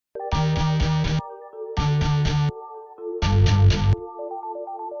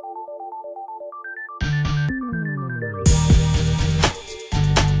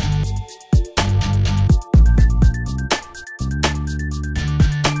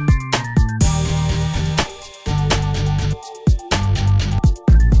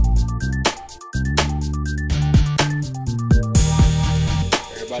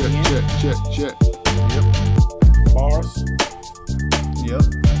Check. Yep. Bars. Yep.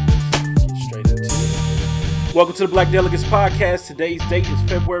 Get straight into it. Welcome to the Black Delegates Podcast. Today's date is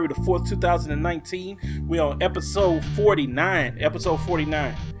February the 4th, 2019. We're on episode 49. Episode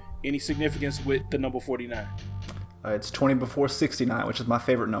 49. Any significance with the number 49? It's 20 before 69, which is my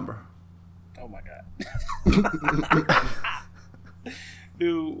favorite number. Oh my God.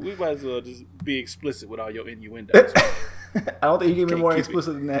 Dude, we might as well just be explicit with all your innuendos. I don't think you can be more keep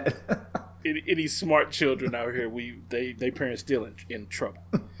explicit than that. Any smart children out here, they parents still in trouble.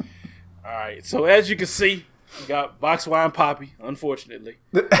 All right, so as you can see, we got Box Wine Poppy, unfortunately.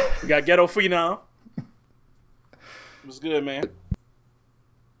 We got Ghetto Phenom. What's good, man?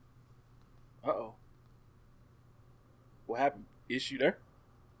 Uh-oh. What happened? Issue there?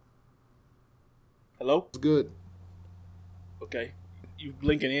 Hello? It's good. Okay. You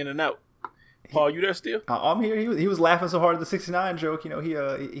blinking in and out. Paul, you there still? I'm here. He was laughing so hard at the 69 joke. You know,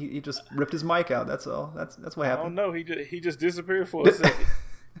 he just ripped his mic out. That's all. That's what I happened. don't know. He just disappeared for a second.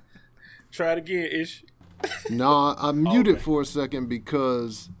 Try it again, Ish. No, I muted Okay. for a second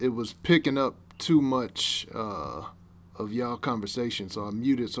because it was picking up too much of y'all conversation. So I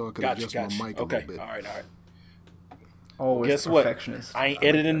muted so I could adjust my mic a Okay. little bit. All right. Always Guess what? perfectionist. I ain't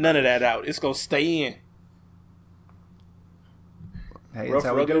editing none of that out. It's going to stay in. Hey, Rough, that's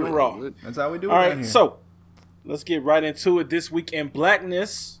how we rugged, do and it. raw. That's how we do it. All down right, here. so let's get right into it. This week in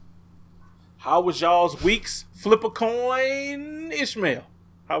Blackness. How was y'all's weeks? Flip a coin, Ishmael.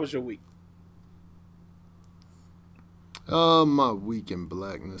 How was your week? My week in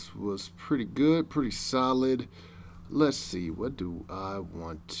Blackness was pretty good, pretty solid. Let's see, what do I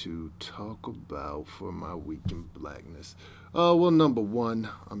want to talk about for my week in Blackness? Well, number one,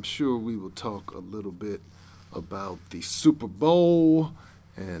 I'm sure we will talk a little bit about the Super Bowl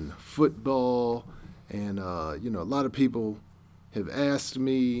and football. And, a lot of people have asked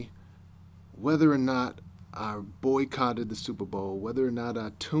me whether or not I boycotted the Super Bowl, whether or not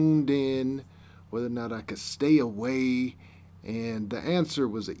I tuned in, whether or not I could stay away. And the answer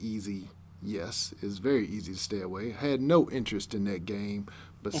was an easy yes. It's very easy to stay away. I had no interest in that game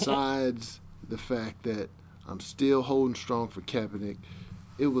besides the fact that I'm still holding strong for Kaepernick.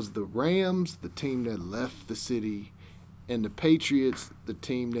 It was the Rams, the team that left the city, and the Patriots, the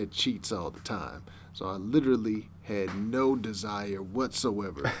team that cheats all the time. So I literally had no desire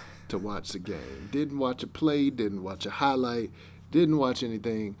whatsoever to watch the game. Didn't watch a play, didn't watch a highlight, didn't watch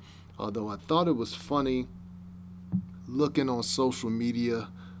anything. Although I thought it was funny looking on social media.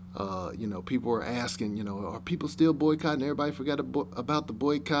 People were asking, are people still boycotting? Everybody forgot about the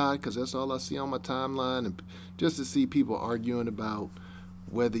boycott because that's all I see on my timeline. And just to see people arguing about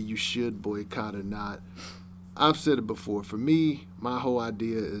whether you should boycott or not. I've said it before. For me, my whole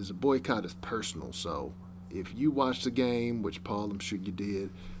idea is a boycott is personal. So if you watch the game, which Paul, I'm sure you did,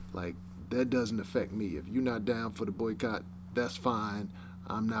 that doesn't affect me. If you're not down for the boycott, that's fine.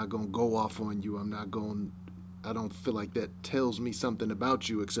 I'm not going to go off on you. I don't feel like that tells me something about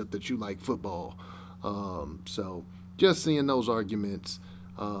you except that you like football. So just seeing those arguments.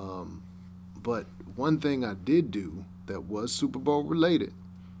 But one thing I did do that was Super Bowl related,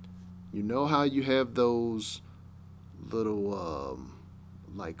 you know how you have those little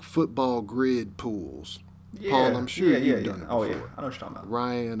football grid pools? Yeah. Paul, I'm sure you've done it Oh, before. yeah. I know what you're talking about.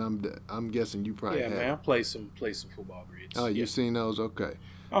 Ryan, I'm guessing you probably have. Yeah, man. I play some football grids. Oh, yeah. you've seen those? Okay.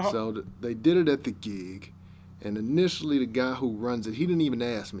 Uh-huh. So they did it at the gig, and initially the guy who runs it, he didn't even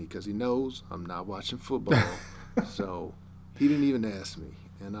ask me because he knows I'm not watching football. So he didn't even ask me.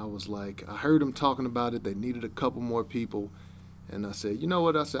 And I was like, I heard him talking about it. They needed a couple more people. And I said, you know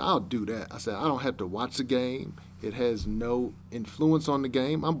what? I said, I'll do that. I said, I don't have to watch the game. It has no influence on the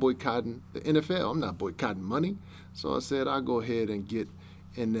game. I'm boycotting the NFL. I'm not boycotting money. So I said, I'll go ahead and get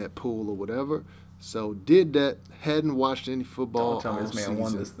in that pool or whatever. So did that. Hadn't watched any football Don't tell me all this man season.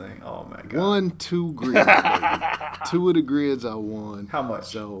 won this thing. Oh, my God. Won 2 grids, baby. 2 of the grids I won. How much?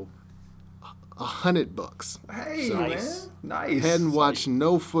 So $100. Hey, So, Nice. man. Nice. Hadn't watched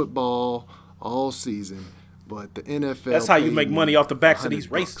no football all season, but the NFL. That's how you paid make me money off the backs of these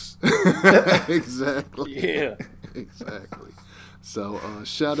 $100. races. Exactly. Yeah. Exactly. So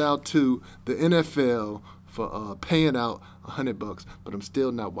shout out to the NFL for paying out $100, but I'm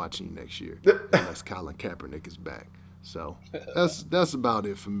still not watching you next year unless Colin Kaepernick is back. So that's about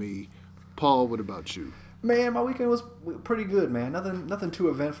it for me. Paul, what about you? Man, my weekend was pretty good, man. Nothing too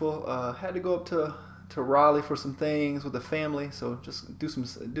eventful. Had to go up to Raleigh for some things with the family, so just do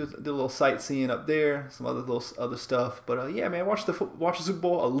a little sightseeing up there, some other stuff. But yeah, man, watch the Super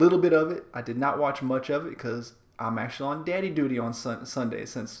Bowl, a little bit of it. I did not watch much of it because I'm actually on daddy duty on Sunday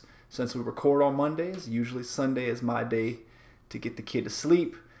since we record on Mondays. Usually Sunday is my day to get the kid to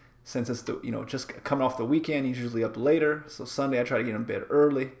sleep, since it's just coming off the weekend, he's usually up later. So Sunday I try to get in bed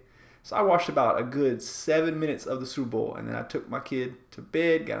early. So I watched about a good 7 minutes of the Super Bowl, and then I took my kid to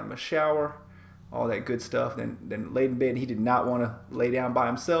bed, got him a shower, all that good stuff. Then laid in bed. And he did not want to lay down by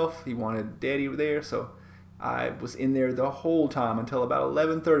himself. He wanted Daddy there, so I was in there the whole time until about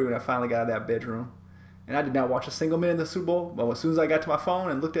 11:30 when I finally got out of that bedroom. And I did not watch a single minute of the Super Bowl. But as soon as I got to my phone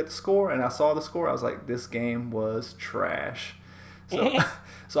and looked at the score and I saw the score, I was like, this game was trash.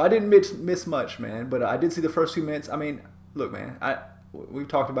 So I didn't miss much, man. But I did see the first few minutes. I mean, look, man, we've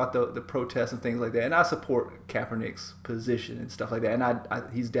talked about the protests and things like that, and I support Kaepernick's position and stuff like that.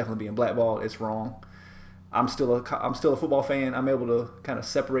 And he's definitely being blackballed. It's wrong. I'm still a football fan. I'm able to kind of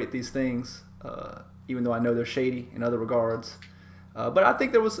separate these things, even though I know they're shady in other regards. But I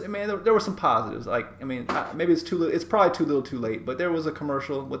think there were some positives. Maybe it's too little. It's probably too little, too late. But there was a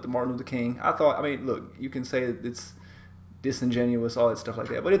commercial with the Martin Luther King. Look, you can say it's disingenuous, all that stuff like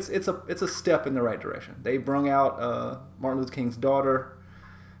that. But it's a step in the right direction. They brung out Martin Luther King's daughter.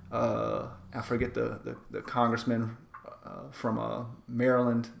 I forget the congressman from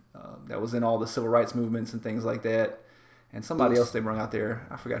Maryland that was in all the civil rights movements and things like that. And somebody else they brung out there.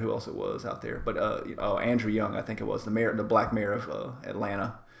 I forgot who else it was out there. But Andrew Young, I think it was, the black mayor of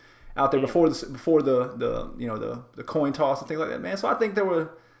Atlanta, out there before the coin toss and things like that, man. So I think there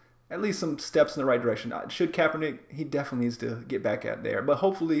were at least some steps in the right direction. Should Kaepernick, he definitely needs to get back out there. But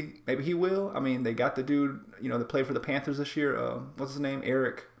hopefully, maybe he will. I mean, they got the dude, that played for the Panthers this year. What's his name?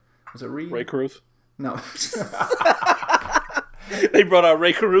 Eric. Was it Reed? Ray Caruth? No. They brought out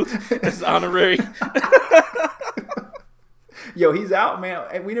Ray Caruth as honorary. Yo, he's out, man.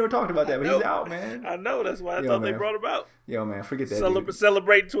 And we never talked about that, but he's out, man. I know. That's why I thought they brought him out. Yo, man, forget that.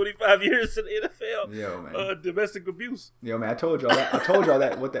 Celebrating 25 years in the NFL. Yo, man. Domestic abuse. Yo, man, I told y'all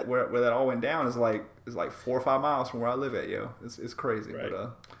that where that all went down is like 4 or 5 miles from where I live at. Yo, it's crazy. Right.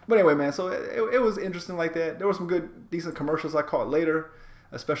 But anyway, man. So it was interesting like that. There were some good, decent commercials I caught later,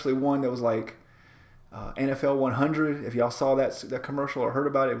 especially one that was like NFL 100. If y'all saw that commercial or heard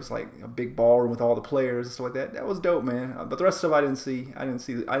about it, it was like a big ballroom with all the players and stuff like that. That was dope, man. But the rest of stuff I didn't see. I didn't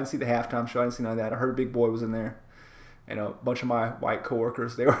see the halftime show. I didn't see none of that. I heard Big Boy was in there, and a bunch of my white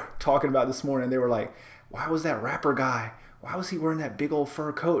coworkers, they were talking about this morning. They were like, "Why was that rapper guy? Why was he wearing that big old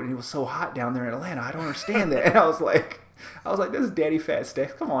fur coat? And it was so hot down there in Atlanta. I don't understand that." And I was like, "This is Daddy Fat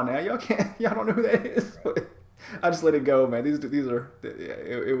Stacks. Come on now, y'all don't know who that is." I just let it go, man. These are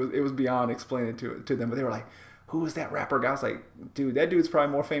it was beyond explaining to them, but they were like, "Who was that rapper guy?" I was like, "Dude, that dude's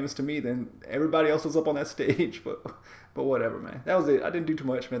probably more famous to me than everybody else was up on that stage." But whatever, man. That was it. I didn't do too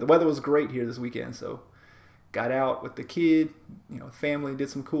much, man. The weather was great here this weekend, so got out with the kid, family, did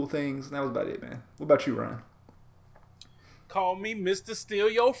some cool things, and that was about it, man. What about you, Ryan? Call me Mr. Steal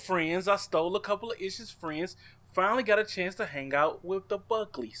Your Friends. I stole a couple of Ish's friends. Finally got a chance to hang out with the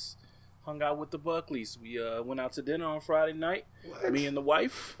Buckleys. We went out to dinner on Friday night. What? Me and the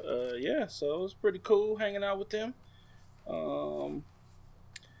wife. So it was pretty cool hanging out with them.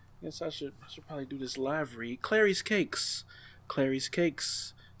 Guess I should probably do this live read. Clary's Cakes. Clary's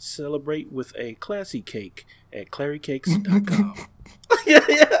Cakes. Celebrate with a classy cake at clarycakes.com.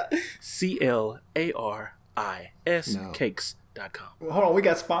 yeah. CLARIS cakes.com. Well, hold on, we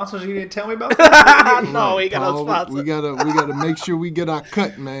got sponsors you didn't tell me about that? No, we got no sponsor. We gotta make sure we get our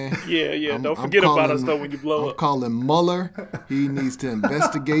cut, man. Yeah. Don't forget about us though when you blow up. I'm calling Mueller. He needs to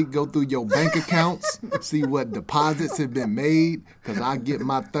investigate, go through your bank accounts, see what deposits have been made, because I get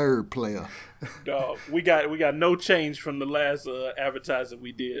my third player. Dog, we got no change from the last advertising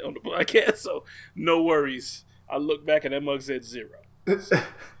we did on the podcast, so no worries. I look back and that mug said 0. So,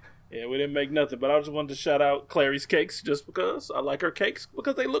 yeah, we didn't make nothing, but I just wanted to shout out Clary's Cakes just because I like her cakes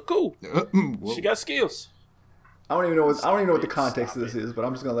because they look cool. She got skills. I don't even know what the context of this is, but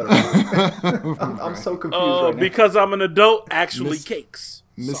I'm just gonna let her. I'm so confused right now. Because I'm an adult, actually cakes.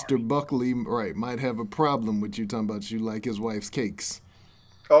 Mr. Buckley, right, might have a problem with you talking about you like his wife's cakes.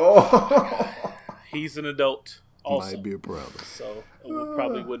 Oh, he's an adult. Also, might be a problem. So it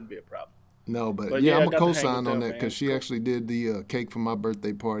probably wouldn't be a problem. No, but yeah, I'm I a got to hang co-sign with on them, that because she actually did the cake for my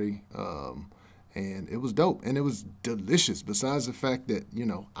birthday party, and it was dope and it was delicious. Besides the fact that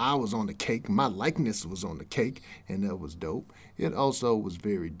I was on the cake, my likeness was on the cake, and that was dope. It also was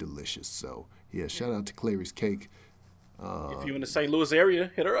very delicious. So yeah, shout out to Clary's Cake. If you're in the St. Louis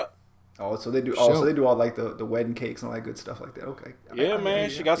area, hit her up. Oh, so they do. Oh, so they do all like the wedding cakes and all that good stuff like that. Okay. Yeah, man.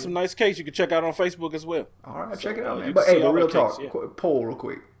 She got some nice cakes. You can check out on Facebook as well. All right, check it out, man. But hey, real talk. Poll real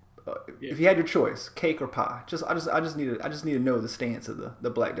quick. If you had your choice, cake or pie, I just need to know the stance of the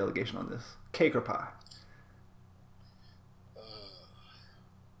black delegation on this. Cake or pie?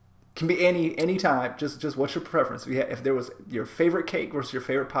 Can be any time. Just what's your preference? If there was your favorite cake versus your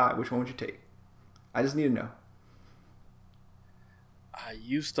favorite pie, which one would you take? I just need to know. I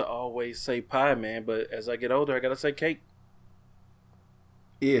used to always say pie, man, but as I get older, I gotta say cake.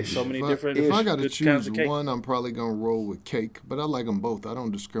 Ish. So many different. If I gotta good kinds choose of cake. one, I'm probably gonna roll with cake. But I like them both. I don't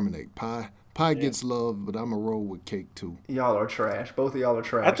discriminate. Pie gets love, but I'm a roll with cake too. Y'all are trash. Both of y'all are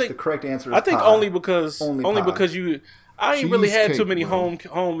trash. The correct answer is I think pie. only because pie. because I ain't really had too Cheesecake, many bro.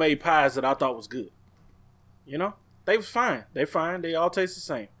 homemade pies that I thought was good. You know, they was fine. They're fine. They all taste the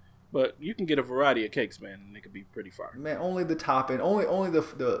same. But you can get a variety of cakes, man, and they could be pretty fire. Man, only the topping, only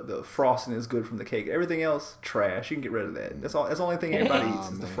the frosting is good from the cake. Everything else, trash. You can get rid of that. That's all. That's the only thing everybody eats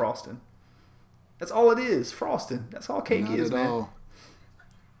is the man. frosting. That's all it is, frosting. That's all cake Not is, at man. all.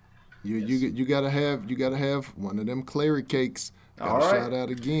 You gotta have one of them Clary cakes. Gotta All right. shout out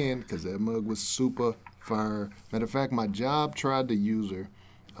again because that mug was super fire. Matter of fact, my job tried to use her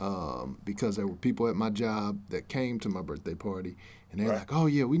because there were people at my job that came to my birthday party, and they're like, "Oh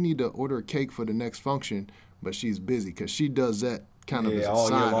yeah, we need to order a cake for the next function," but she's busy because she does that kind of as a all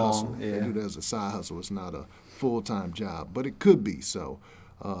year side long. hustle. Yeah. They do that as a side hustle. It's not a full-time job, but it could be. So,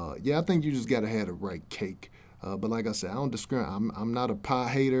 yeah, I think you just gotta have the right cake. But like I said, I don't discriminate. I'm not a pie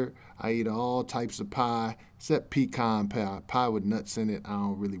hater. I eat all types of pie, except pecan pie. Pie with nuts in it, I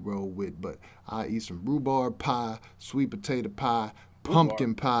don't really roll with. But I eat some rhubarb pie, sweet potato pie,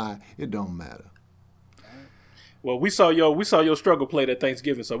 pumpkin pie. It don't matter. Well, we saw your struggle plate at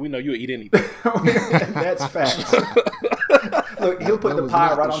Thanksgiving, so we know you'll eat anything. That's facts. Look, he'll put That the was pie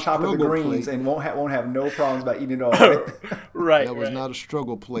not right the on top of the struggle greens plate. and won't have no problems about eating it all. Right? Right. That was right. not a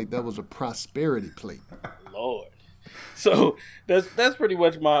struggle plate. That was a prosperity plate. Lord. So that's pretty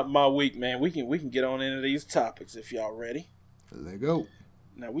much my week, man. We can get on into these topics if y'all ready. There you go.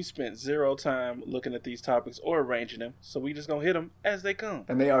 Now we spent zero time looking at these topics or arranging them, so we just gonna hit them as they come.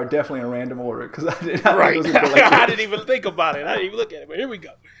 And they are definitely in random order because I didn't. Right. It was gonna go like I this. didn't even think about it. I didn't even look at it. But here we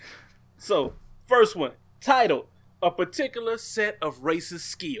go. So first one, titled "A Particular Set of Racist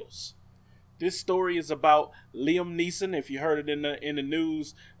Skills." This story is about Liam Neeson. If you heard it in the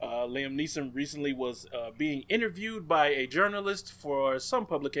news, Liam Neeson recently was being interviewed by a journalist for some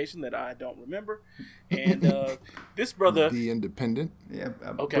publication that I don't remember. And this brother, The Independent. Yeah.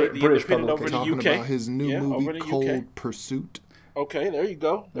 Okay, the British Independent over publication. in the Talking UK. about his new Yeah, over movie, in the UK. Cold Pursuit. okay, there you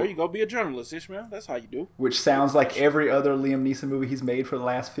go. There you go. Be a journalist, Ishmael. That's how you do. Which sounds like every other Liam Neeson movie he's made for the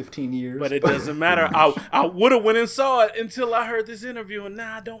last 15 years. But it doesn't matter. I would have went and saw it until I heard this interview, and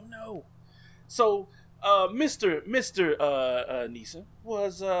now I don't know. So, Mr. Neeson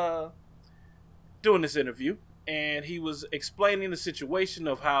was doing this interview, and he was explaining the situation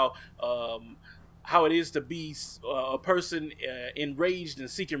of how it is to be a person enraged and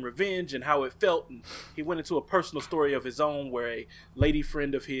seeking revenge, and how it felt. And he went into a personal story of his own, where a lady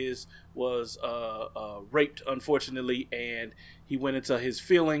friend of his was raped, unfortunately, and he went into his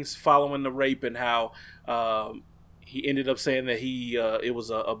feelings following the rape and how. He ended up saying that it was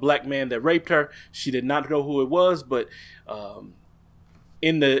a black man that raped her. She did not know who it was, but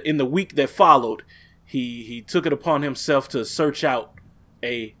in the week that followed, he took it upon himself to search out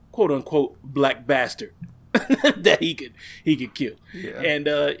a quote unquote black bastard that he could kill. Yeah. And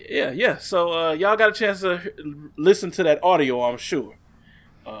yeah. So y'all got a chance to listen to that audio, I'm sure.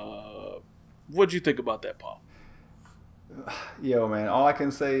 What'd you think about that, Paul? Yo, man, all I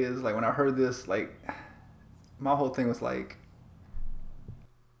can say is, like, when I heard this, like, my whole thing was like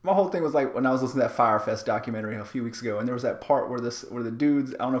when I was listening to that Firefest documentary a few weeks ago, and there was that part where the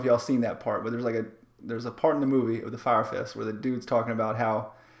dudes, I don't know if y'all seen that part, but there's a part in the movie of the Firefest where the dude's talking about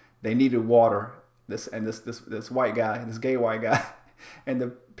how they needed water, this white guy, this gay white guy, and the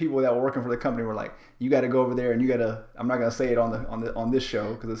people that were working for the company were like, you got to go over there and you got to, I'm not going to say it on this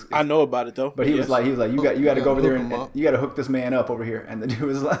show because it's I know about it though. but he was like you got to go over there hook and him up. you got to hook this man up over here. And the dude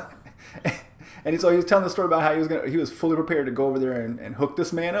was like, and so he was telling the story about how he was fully prepared to go over there and hook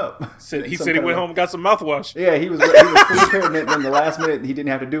this man up. he said he Some went kind of- home and got some mouthwash. Yeah, he was fully prepared, and then the last minute he didn't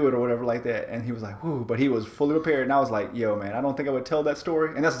have to do it or whatever like that. And he was like, "Whoo!" But he was fully prepared, and I was like, "Yo, man, I don't think I would tell that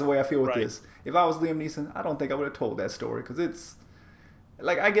story." And that's the way I feel with Right. this. If I was Liam Neeson, I don't think I would have told that story because it's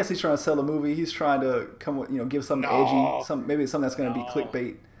like, I guess he's trying to sell a movie. He's trying to give something No. edgy, maybe something that's going to be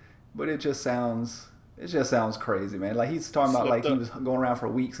clickbait. But it just sounds crazy, man. Like, he's talking about like he was going around for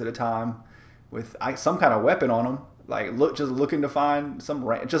weeks at a time with some kind of weapon on him, like looking to find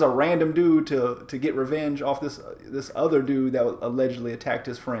just a random dude to get revenge off this other dude that allegedly attacked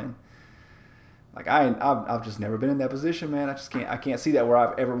his friend. Like, I've just never been in that position, man. I can't see that where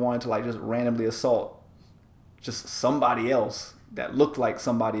I've ever wanted to like just randomly assault just somebody else that looked like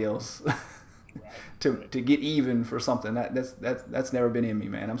somebody else. to get even for something. That's never been in me,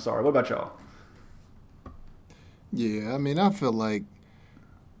 man. I'm sorry. What about y'all? Yeah, I mean, I feel like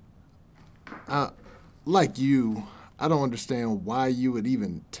you, I don't understand why you would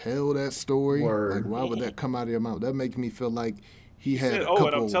even tell that story. Word. Like, why would that come out of your mouth? That makes me feel like he had Said, a couple.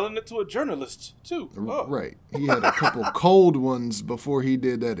 and I'm telling it to a journalist too. Oh. Right. He had a couple cold ones before he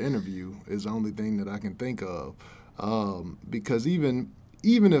did that interview. Is the only thing that I can think of. Because even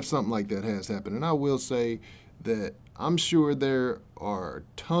if something like that has happened, and I will say that I'm sure there are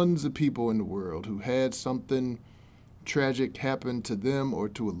tons of people in the world who had something tragic happen to them or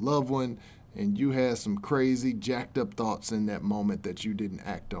to a loved one, and you had some crazy jacked up thoughts in that moment that you didn't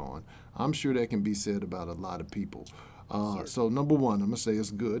act on. I'm sure that can be said about a lot of people. So number one, I'm gonna say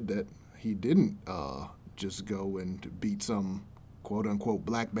it's good that he didn't just go and beat some quote unquote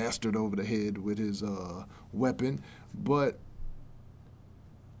black bastard over the head with his weapon, but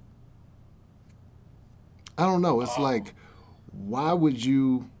I don't know. It's like, why would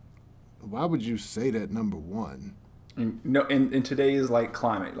you say that? Number one. In today's like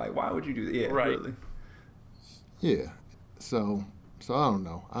climate, like why would you do that? Yeah, right. Really. Yeah. So I don't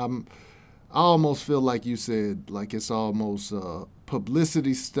know. I almost feel like you said, like it's almost a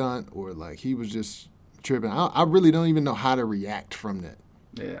publicity stunt, or like he was just tripping. I really don't even know how to react from that.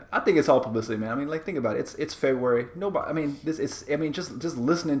 Yeah, I think it's all publicity, man. I mean, like think about it. It's February. Nobody. I mean, just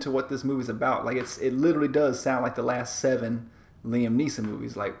listening to what this movie's about. Like it literally does sound like the last 7 Liam Neeson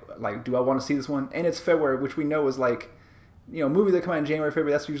movies. Like do I want to see this one? And it's February, which we know is like, movies that come out in January,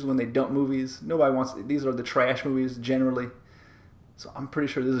 February. That's usually when they dump movies. Nobody wants. These are the trash movies generally. So I'm pretty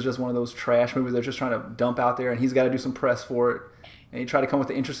sure this is just one of those trash movies they're just trying to dump out there, and he's got to do some press for it, and he tried to come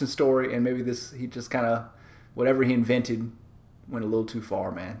with an interesting story, and maybe he just kind of whatever he invented went a little too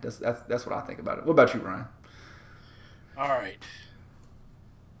far, man. That's what I think about it. What about you, Ryan? All right,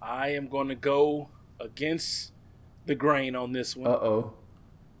 I am going to go against the grain on this one. Uh-oh.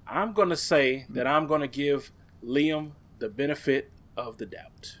 I'm going to say that I'm going to give Liam the benefit of the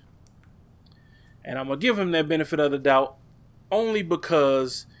doubt, and I'm going to give him that benefit of the doubt only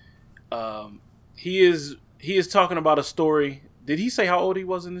because he is talking about a story. Did he say how old he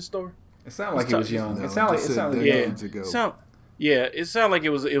was in this story? It sounded like he was young. No, it sounded like decades ago. It sounded like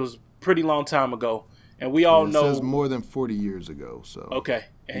it was a pretty long time ago, and we all know it says more than 40 years ago. So okay,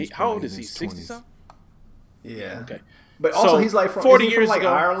 and how old is he? 60 something? Yeah. Okay. But also, so, he's like from 40 years years ago,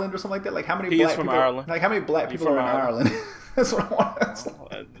 Ireland or something like that. Like how many he black is from people? Ireland. Like how many black people are in Ireland? That's what I want.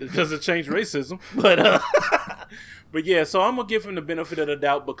 It doesn't change racism, but but yeah. So I'm gonna give him the benefit of the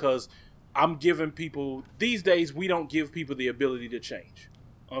doubt because I'm giving people these days. We don't give people the ability to change,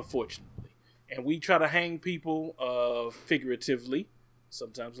 unfortunately, and we try to hang people figuratively,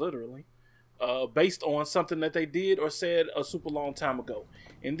 sometimes literally, based on something that they did or said a super long time ago.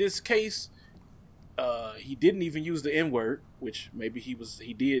 In this case, he didn't even use the N-word, which maybe he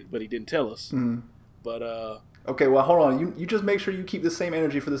did, but he didn't tell us. Mm-hmm. But okay, well, hold on. You just make sure you keep the same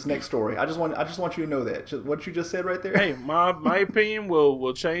energy for this next story. I just want you to know that what you just said right there. Hey, my opinion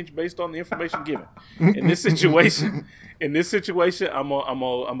will change based on the information given. In this situation, I'm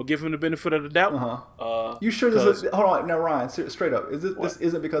gonna give him the benefit of the doubt. Uh-huh. You sure this is? Hold on, now Ryan, straight up. This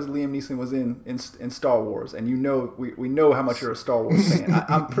isn't because Liam Neeson was in Star Wars, and we know how much you're a Star Wars fan.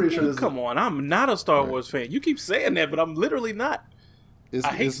 I'm pretty sure this. Come on, I'm not a Star Wars fan. You keep saying that, but I'm literally not.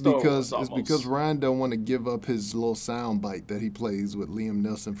 It's because Ryan don't want to give up his little sound bite that he plays with Liam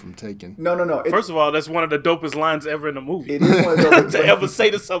Neeson from Taken. No. First of all, that's one of the dopest lines ever in the movie. It is one of the dopest to ever say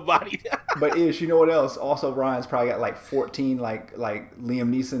to somebody. But you know what else? Also, Ryan's probably got like 14 like Liam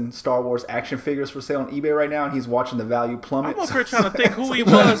Neeson Star Wars action figures for sale on eBay right now, and he's watching the value plummet. I'm up here trying to think who he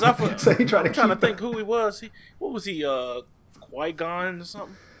was. So he's trying to think who he was. What was he? Qui-Gon or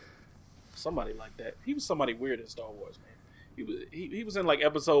something? Somebody like that. He was somebody weird in Star Wars, man. He was in like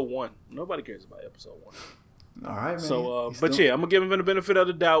episode 1. Nobody cares about episode 1. All right, man. So, I'm gonna give him the benefit of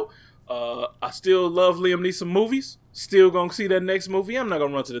the doubt. I still love Liam Neeson movies. Still gonna see that next movie. I'm not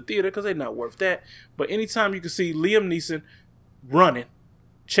gonna run to the theater because they're not worth that. But anytime you can see Liam Neeson running,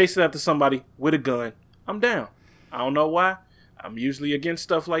 chasing after somebody with a gun, I'm down. I don't know why. I'm usually against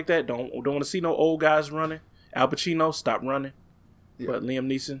stuff like that. Don't want to see no old guys running. Al Pacino, stop running. Yeah. But Liam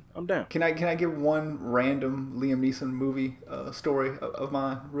Neeson, I'm down. Can I give one random Liam Neeson movie story of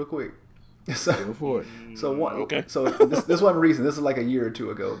mine real quick? So, go for it. So this wasn't recent. This is like a year or two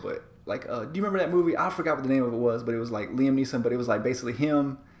ago. But like, do you remember that movie? I forgot what the name of it was, but it was like Liam Neeson. But it was like basically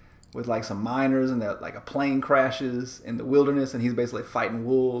him with like some miners, and like a plane crashes in the wilderness, and he's basically fighting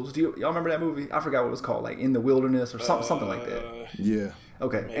wolves. Y'all remember that movie? I forgot what it was called, like In the Wilderness or something like that. Yeah.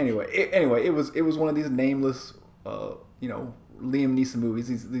 Okay. Maybe. Anyway, it was one of these nameless, Liam Neeson movies,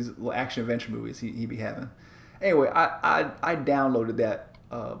 these little action adventure movies he be having. Anyway, I downloaded that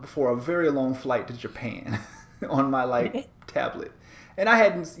before a very long flight to Japan on my like tablet, and I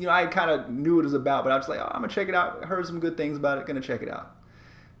hadn't, I kind of knew what it was about, but I was like, oh, I'm gonna check it out. I heard some good things about it. Gonna check it out.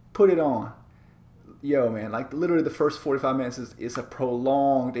 Put it on. Yo, man, like literally the first 45 minutes is a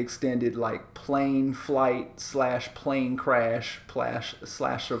prolonged, extended like plane flight / plane crash /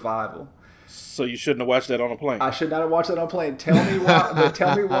 survival. So you shouldn't have watched that on a plane. I should not have watched that on a plane. Tell me why. But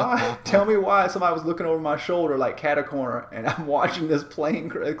tell me why. Tell me why somebody was looking over my shoulder like cat a corner, and I'm watching this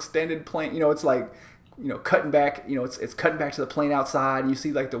plane, extended plane. It's like, cutting back. It's cutting back to the plane outside. And you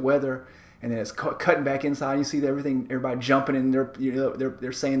see like the weather, and then it's cutting back inside. And you see everybody jumping, and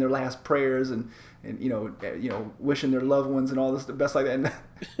they're saying their last prayers and wishing their loved ones and all this best like that.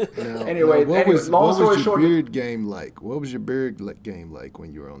 Anyway, what was your short, beard game like? What was your beard game like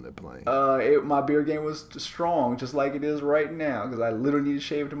when you were on that plane? My beard game was strong, just like it is right now, because I literally need to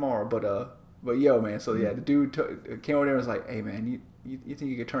shave tomorrow. But yo, man. So yeah, the dude came over there and was like, "Hey, man, you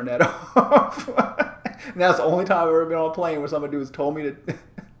think you could turn that off?" And that's the only time I've ever been on a plane where some dude told me to.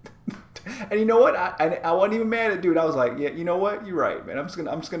 And you know what? I wasn't even mad at dude. I was like, yeah, you know what? You're right, man. I'm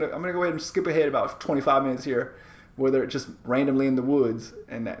gonna go ahead and skip ahead about 25 minutes here, where they're just randomly in the woods,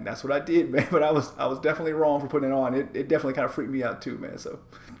 and that's what I did, man. But I was definitely wrong for putting it on. It definitely kind of freaked me out too, man. So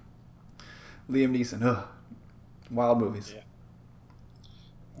Liam Neeson, wild movies.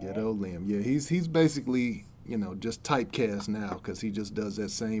 Yeah, old Liam. Yeah, he's basically just typecast now because he just does that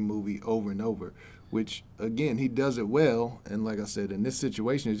same movie over and over. Which again, he does it well, and like I said, in this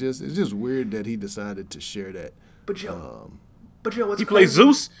situation, it's just weird that he decided to share that. But Joe, what's he plays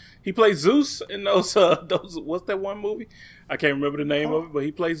Zeus? He plays Zeus in those what's that one movie? I can't remember the name of it, but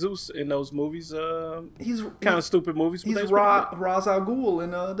he plays Zeus in those movies. He's kind of stupid movies. He's Ra's al Ghul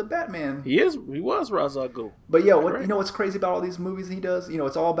in the Batman. He was Ra's al Ghul. But what's crazy about all these movies he does?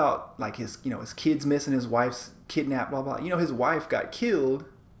 It's all about like his kids missing, his wife's kidnapped, blah blah. His wife got killed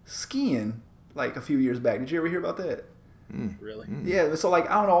skiing like a few years back. Did you ever hear about that? Really? Yeah. So like,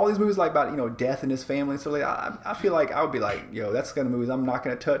 I don't know, all these movies like about death in his family. So like, I feel like I would be like, yo, that's the kind of movies I'm not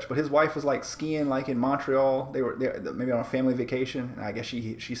gonna touch. But his wife was like skiing like in Montreal. They were there maybe on a family vacation, and I guess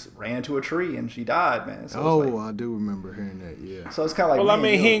she ran into a tree and she died, man. So I do remember hearing that. Yeah. So it's kind of like, well,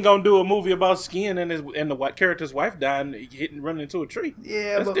 he ain't gonna do a movie about skiing and the white character's wife dying, running into a tree.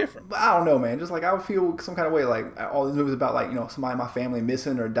 Yeah, that's different. But I don't know, man. Just like I would feel some kind of way, like all these movies about like somebody in my family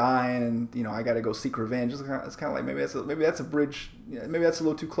missing or dying, and I got to go seek revenge. It's kind of like maybe that's a bridge. Yeah, maybe that's a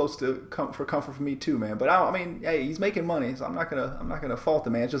little too close to comfort for me too, man. But I mean, hey, he's making money, so I'm not gonna fault the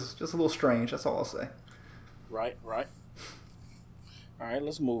man. It's just a little strange. That's all I'll say. Right. All right,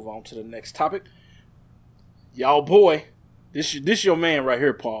 let's move on to the next topic. Y'all, boy, this your man right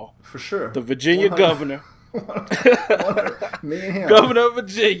here, Paul. For sure. The Virginia 100. governor. Me and him. Governor of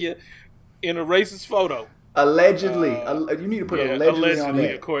Virginia in a racist photo. Allegedly. You need to put allegedly on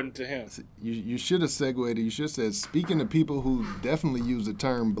that. According to him. You should have segued it. You should have said, speaking of people who definitely used the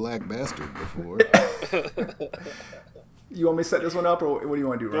term black bastard before. You want me to set this one up, or what do you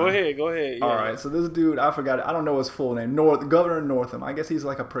want to do, Ryan? Go ahead. Yeah. All right, so this dude, I forgot it. I don't know his full name. Governor Northam. I guess he's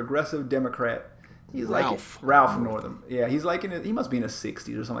like a progressive Democrat. He's Ralph Northam. Yeah, he's like he must be in his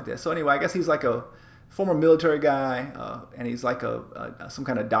 60s or something like that. So anyway, I guess he's like a former military guy, and he's like some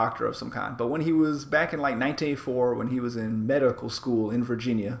kind of doctor of some kind. But when he was back in like 1984, when he was in medical school in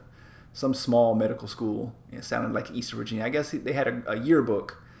Virginia, some small medical school, it sounded like Eastern Virginia. I guess they had a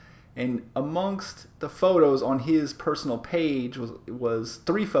yearbook, and amongst the photos on his personal page was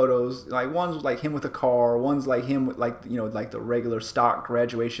 3 photos. Like one's like him with a car, one's like him with like the regular stock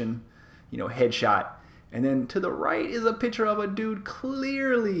graduation, headshot. And then to the right is a picture of a dude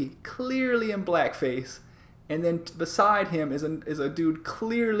clearly in blackface. And then beside him is a dude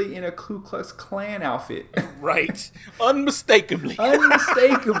clearly in a Ku Klux Klan outfit. Right. Unmistakably.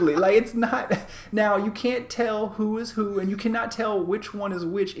 Like, it's not... Now, you can't tell who is who, and you cannot tell which one is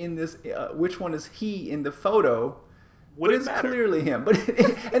which in this... which one is he in the photo. Would but it it's matter? Clearly him. But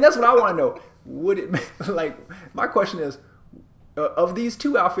and that's what I want to know. Would it... Like, my question is, of these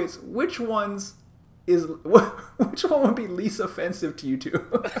 2 outfits, which one would be least offensive to you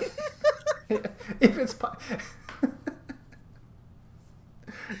two? If it's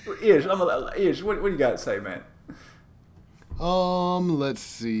Ish, what do you got to say, man? Let's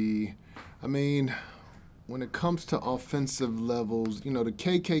see. I mean, when it comes to offensive levels, the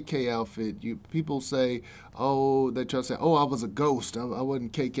KKK outfit, people say, they try to say, I was a ghost. I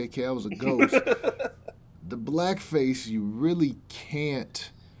wasn't KKK, I was a ghost. The blackface, you really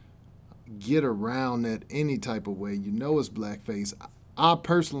can't get around that any type of way. It's blackface. I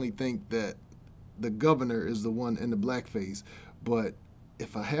personally think that the governor is the one in the blackface, But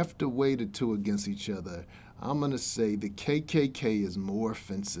if I have to weigh the two against each other, I'm going to say the KKK is more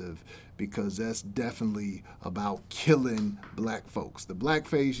offensive because that's definitely about killing black folks. The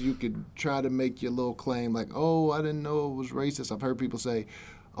blackface, you could try to make your little claim like, oh, I didn't know it was racist. I've heard people say,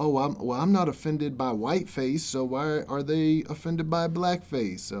 oh, I'm not offended by whiteface, so why are they offended by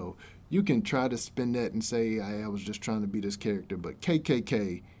blackface? So you can try to spin that and say, I was just trying to be this character. But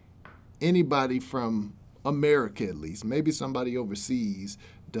KKK, anybody from America at least, maybe somebody overseas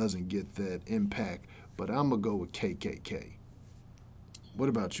doesn't get that impact, but I'm going to go with KKK. What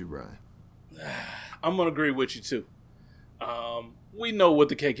about you, Ryan? I'm going to agree with you, too. We know what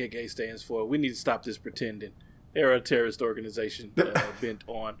the KKK stands for. We need to stop this pretending. They're a terrorist organization bent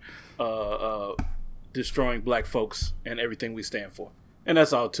on destroying black folks and everything we stand for. And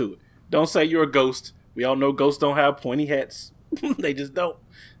that's all to it. Don't say you're a ghost. We all know ghosts don't have pointy hats. They just don't.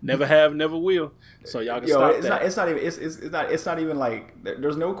 Never have, never will. So y'all can stop that. It's not even like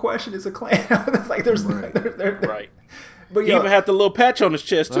there's no question. It's a Klan. It's like there's right. But he even had the little patch on his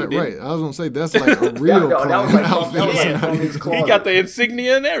chest too. Right. I was gonna say that's like a real Klan outfit. He got the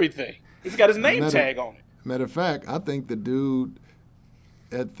insignia and everything. He's got his name tag on it. Matter of fact, I think the dude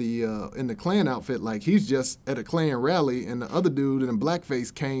at the in the Klan outfit, like he's just at a Klan rally, and the other dude in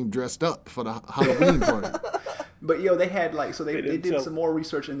blackface came dressed up for the Halloween party. But they had they did some more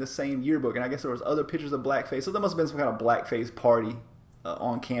research in the same yearbook, and I guess there was other pictures of blackface. So there must have been some kind of blackface party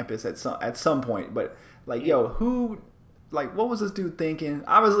on campus at some point. But what was this dude thinking?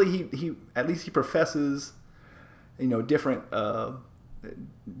 Obviously, he at least he professes, different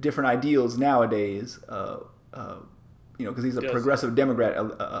ideals nowadays. Because he's a progressive Democrat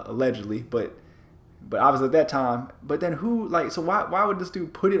allegedly, but obviously at that time. But then so why would this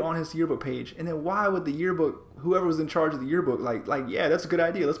dude put it on his yearbook page? And then why would the yearbook, whoever was in charge of the yearbook, yeah, that's a good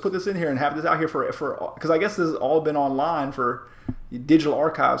idea. Let's put this in here and have this out here for because I guess this has all been online for digital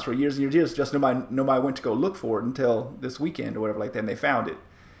archives for years and years. Just nobody went to go look for it until this weekend or whatever like that, and they found it,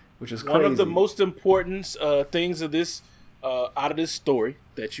 which is crazy. One of the most important things of this out of this story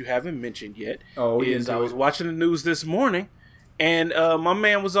that you haven't mentioned yet is I was watching the news this morning, and my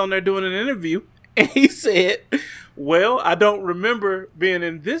man was on there doing an interview, and he said, well, I don't remember being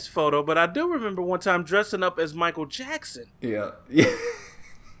in this photo, but I do remember one time dressing up as Michael Jackson. Yeah.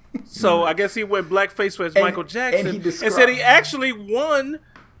 So I guess he went blackface as Michael Jackson and said he actually won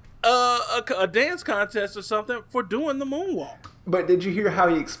a dance contest or something for doing the moonwalk. But did you hear how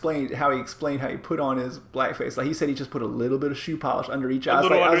he explained how he put on his blackface? Like he said, he just put a little bit of shoe polish under each eye.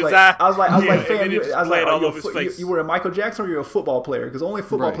 I was like, fam, you were a Michael Jackson or you're a football player? Because only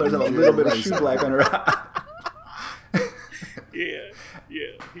football players have a little bit of shoe black under their eye. Yeah.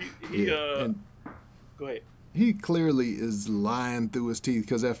 Go ahead. He clearly is lying through his teeth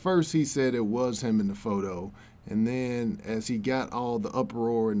because at first he said it was him in the photo. And then as he got all the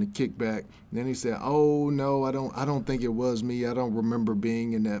uproar and the kickback, then he said, oh, no, I don't think it was me. I don't remember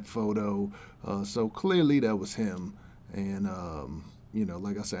being in that photo. So clearly that was him. And,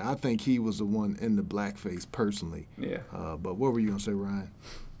 like I said, I think he was the one in the blackface personally. Yeah. But what were you going to say, Ryan?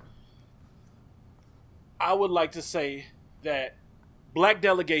 I would like to say that black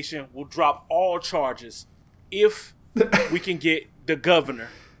delegation will drop all charges if we can get the governor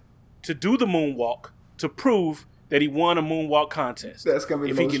to do the moonwalk to prove that he won a moonwalk contest. That's going to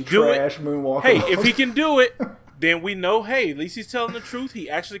be the most trash moonwalk. Hey, if he can do it, then we know, hey, at least he's telling the truth. He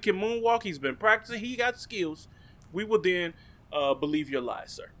actually can moonwalk. He's been practicing. He got skills. We will then believe your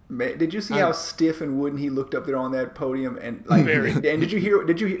lies, sir. Man, did you see how stiff and wooden he looked up there on that podium? And and did you hear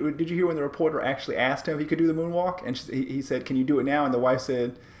when the reporter actually asked him if he could do the moonwalk? And he said, "Can you do it now?" And the wife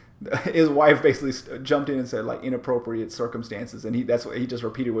said, his wife basically jumped in and said inappropriate circumstances, and he just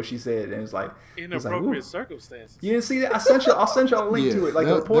repeated what she said, and it's like inappropriate circumstances. You didn't see that? I'll send y'all a link to it. Like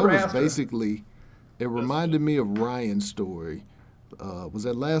the reporter asked her. Basically, it reminded me of Ryan's story. Was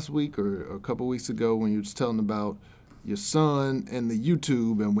that last week or a couple weeks ago when you were telling about your son and the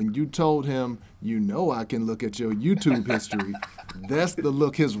YouTube, and when you told him, I can look at your YouTube history, that's the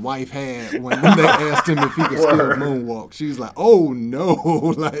look his wife had when they asked him if he could still moonwalk. She was like, oh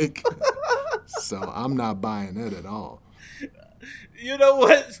no, so I'm not buying that at all. You know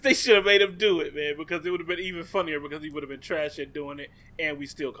what? They should have made him do it, man, because it would have been even funnier because he would have been trash at doing it, and we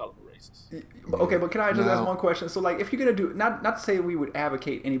still call him a racist. Okay, but can I just ask one question? So, if you're going to do, not to say we would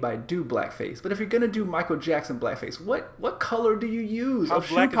advocate anybody do blackface, but if you're going to do Michael Jackson blackface, what color do you use of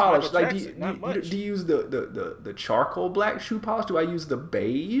shoe polish? Do you use the charcoal black shoe polish? Do I use the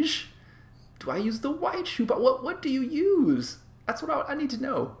beige? Do I use the white shoe polish? What do you use? That's what I need to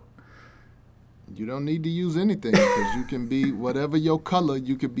know. You don't need to use anything because you can be whatever your color.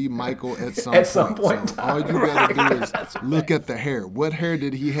 You could be Michael at some At some point in So time. all you gotta do is look at the hair. What hair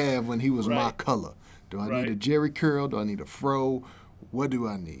did he have when he was my Right. color? Do I Right. need a Jerry curl? Do I need a fro? What do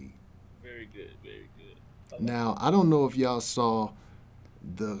I need? Very good, very good. Now I don't know if y'all saw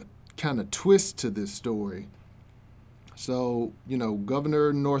the kind of twist to this story. So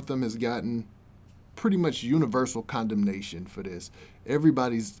Governor Northam has gotten pretty much universal condemnation for this.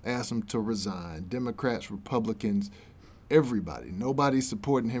 Everybody's asked him to resign. Democrats, Republicans, everybody. Nobody's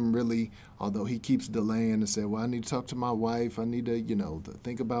supporting him really, although he keeps delaying and say, well, I need to talk to my wife. I need to,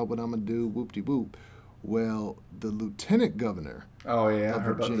 think about what I'm going to do, whoop-de-whoop. Well, the lieutenant governor Oh yeah, I of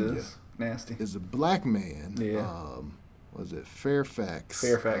heard about Virginia this. Nasty. is a black man. Yeah. Was it Fairfax?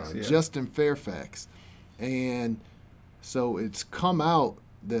 Fairfax, yeah. Justin Fairfax. And so it's come out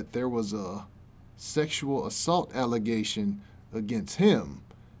that there was a sexual assault allegation against him.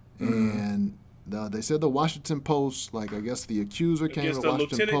 And they said the Washington Post, I guess the accuser came Against to the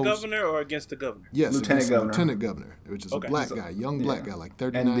Washington lieutenant Post. governor or against the governor? Yes, Lieutenant against the governor. lieutenant governor, which is Okay. a black So- guy, young black guy, like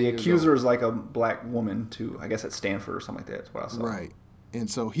 39 And the years accuser old. is like a black woman too. I guess at Stanford or something like that. That's what I saw. Right. And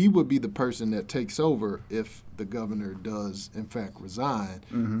so he would be the person that takes over if the governor does, in fact, resign.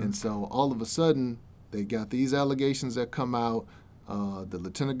 And so all of a sudden, they got these allegations that come out. The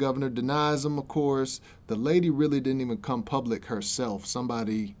lieutenant governor denies them, of course. The lady really didn't even come public herself.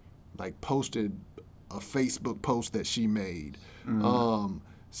 Somebody, posted a Facebook post that she made.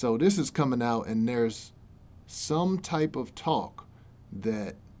 So this is coming out, and there's some type of talk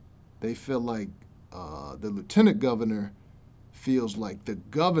that they feel like the lieutenant governor feels like the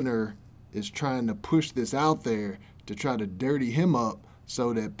governor is trying to push this out there to try to dirty him up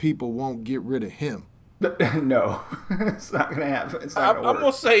so that people won't get rid of him. No, it's not gonna happen. It's not I'm gonna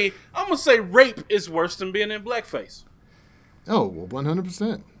work. gonna say rape is worse than being in blackface. Oh, well,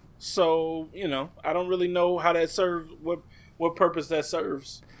 100%. So I don't really know how that serves, what purpose that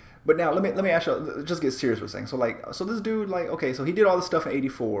serves. But now let me ask you. Just get serious for a second. So this dude okay, so he did all this stuff in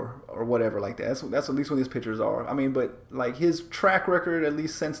 '84 or whatever like that. That's at least what these pictures are. I mean, but his track record, at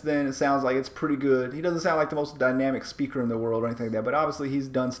least since then, it sounds like it's pretty good. He doesn't sound like the most dynamic speaker in the world or anything like that. But obviously he's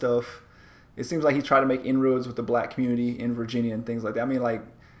done stuff. It seems like he tried to make inroads with the black community in Virginia and things like that. I mean,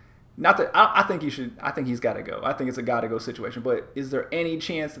 not that I think he should. I think he's got to go. I think it's a got to go situation. But is there any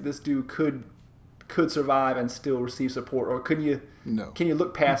chance that this dude could survive and still receive support, or can you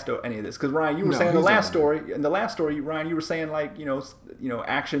look past any of this? Because Ryan, you were saying in the last story, Ryan, you were saying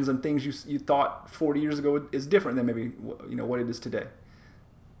actions and things you thought 40 years ago is different than maybe what it is today.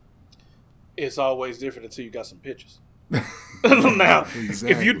 It's always different until you got some pictures. Now,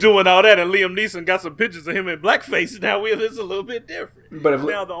 Exactly. if you're doing all that and Liam Neeson got some pictures of him in blackface, now it's a little bit different. But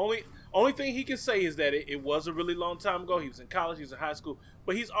Now the only thing he can say is that it was a really long time ago. He was in college, he was in high school,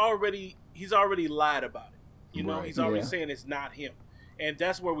 but he's already lied about it. Right. He's already Yeah. saying it's not him, and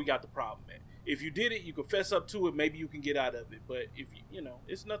that's where we got the problem at. If you did it, you confess up to it, maybe you can get out of it. But if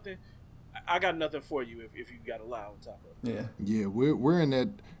it's nothing. I got nothing for you if you got a lie on top of it. Yeah. Yeah, we're in that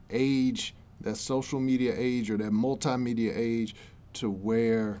age, that social media age or that multimedia age, to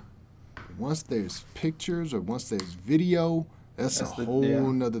where once there's pictures or once there's video, that's a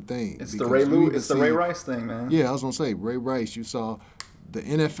whole nother thing. It's Because the Ray you even It's the see- Ray Rice thing, man. Yeah, I was gonna say Ray Rice. You saw the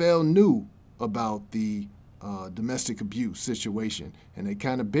NFL knew about the domestic abuse situation, and they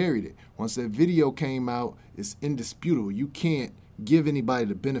kind of buried it. Once that video came out, it's indisputable. You can't give anybody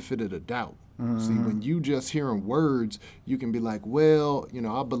the benefit of the doubt. See, when you just hearing words, you can be like, well,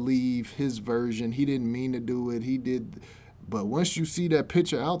 I believe his version. He didn't mean to do it. He did. But once you see that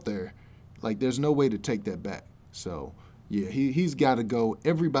picture out there, there's no way to take that back. So, yeah, he's got to go.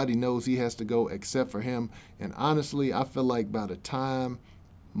 Everybody knows he has to go except for him. And honestly, I feel like by the time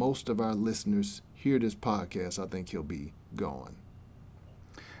most of our listeners hear this podcast, I think he'll be gone.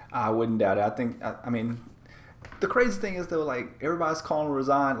 I wouldn't doubt it. I mean, the crazy thing is though, everybody's calling him to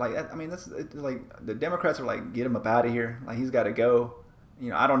resign. That's the Democrats are get him up out of here. He's got to go.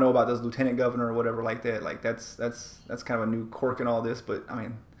 I don't know about this lieutenant governor or whatever like that. That's kind of a new quirk in all this. But I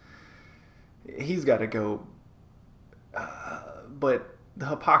mean, he's got to go. But the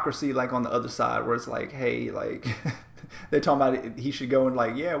hypocrisy, on the other side, where it's hey, they're talking about it, he should go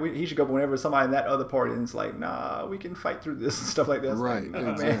and he should go whenever somebody in that other party, and it's nah, we can fight through this and stuff like that. It's Right,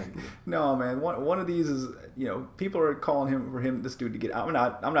 exactly. No, man. One of these is people are calling this dude to get out.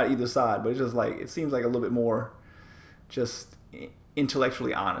 I'm not either side, but it's just it seems like a little bit more just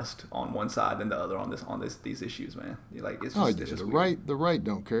intellectually honest on one side than the other on these issues, man. It's just, it's just weird. the right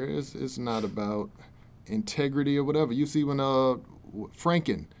don't care. It's not about integrity or whatever. You see when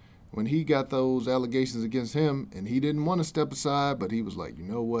Franken when he got those allegations against him, and he didn't want to step aside, but he was like, you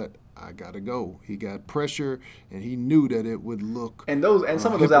know what, I gotta go. He got pressure, and he knew that it would look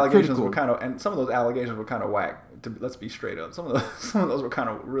some of those allegations were kind of whack. Let's be straight up. Some of those were kind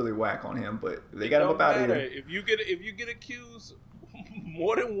of really whack on him, but they got him up out of here. If you get accused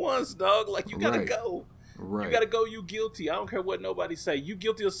more than once, dog, like you gotta go. Right. You gotta go. You guilty. I don't care what nobody say. You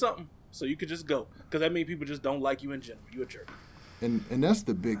guilty of something, so you could just go. Because that means people just don't like you in general. You a jerk. And that's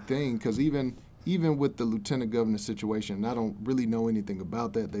the big thing, because even with the lieutenant governor situation, and I don't really know anything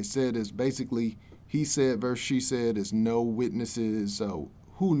about that. They said it's basically he said versus she said. Is no witnesses, so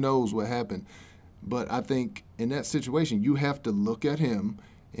who knows what happened. But I think in that situation, you have to look at him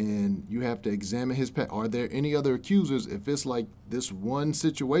and you have to examine his past. Are there any other accusers? If it's like this one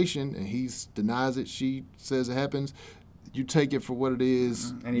situation and he denies it, she says it happens, you take it for what it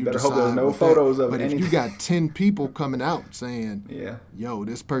is. And you better hope there's no photos of it. But if you got 10 people coming out saying, yo,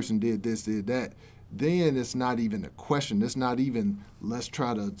 this person did this, did that, then it's not even a question. It's not even, let's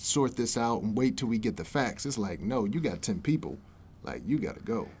try to sort this out and wait till we get the facts. It's like, no, you got 10 people. Like, you got to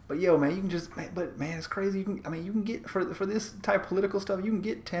go. But, yo, man, you can just – but, man, it's crazy. You can get – for this type of political stuff, you can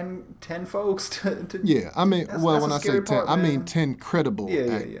get 10 folks to – Yeah, I mean, when I say 10, part, I mean 10 credible.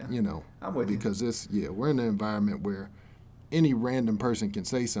 Yeah. You know, I'm with because we're in an environment where any random person can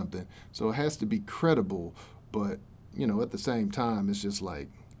say something. So it has to be credible. But, you know, at the same time, it's just like,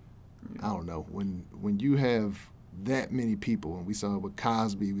 I don't know, when you have that many people, and we saw it with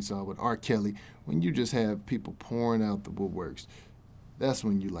Cosby, we saw it with R. Kelly, when you just have people pouring out the woodworks, that's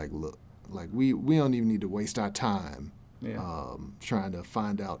when you look, we don't even need to waste our time trying to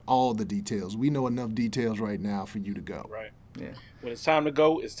find out all the details. We know enough details right now for you to go. Right. Yeah. When it's time to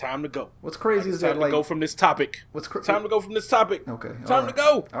go, it's time to go. What's crazy is time that to go from this topic. Time to go from this topic. Okay. Time to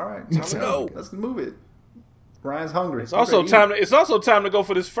go. All right. Time to go. Let's move it. Ryan's hungry. It's also time to go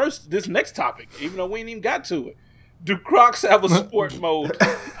for this next topic, even though we ain't even got to it. Do Crocs have a sport mode?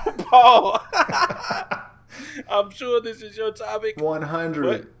 Paul. I'm sure this is your topic. 100.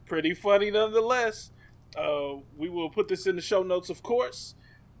 But pretty funny nonetheless. We will put this in the show notes, of course.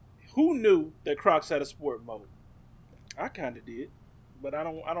 Who knew that Crocs had a sport mode? I kind of did, but I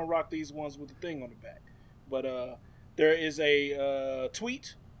don't rock these ones with the thing on the back. But there is a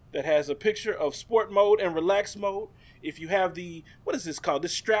tweet that has a picture of sport mode and relax mode. If you have what is this called?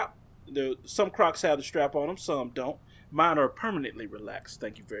 This strap. Some Crocs have the strap on them, some don't. Mine are permanently relaxed.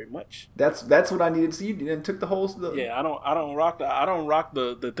 Thank you very much. That's what I needed to see. You took the whole. Yeah, I don't rock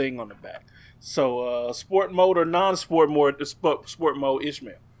the thing on the back. So sport mode or non-sport mode, sport mode,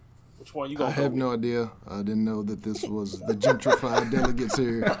 Ishmael. Which one you gonna? I have no idea. I didn't know that this was the gentrified delegates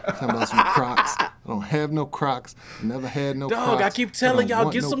here talking about some Crocs. I don't have no Crocs. Never had no Crocs. Dog, I keep telling y'all,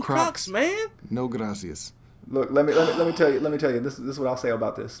 get some Crocs, man. No gracias. Look, let me tell you. This is what I'll say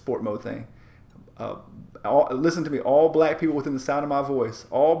about this sport mode thing. Listen to me. All black people within the sound of my voice,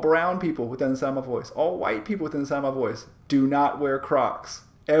 all brown people within the sound of my voice, all white people within the sound of my voice, do not wear Crocs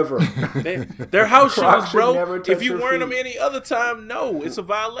ever. They're house shoes, bro. If you wear them any other time, no, it's a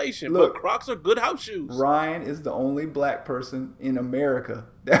violation. Look, but Crocs are good house shoes. Ryan is the only black person in America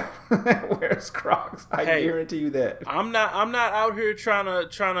that wears Crocs. I guarantee you that. I'm not out here trying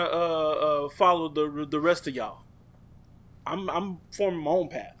to follow the rest of y'all. I'm forming my own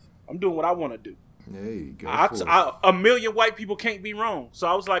path. I'm doing what I want to do. Hey, a million white people can't be wrong. So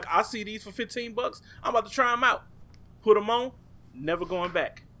I was like, I see these for $15. I'm about to try them out. Put them on. Never going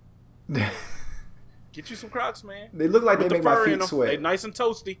back. Get you some Crocs, man. They look like they make my feet sweat. They nice and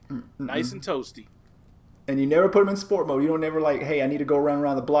toasty. Mm-hmm. Nice and toasty. And you never put them in sport mode. You don't never hey, I need to go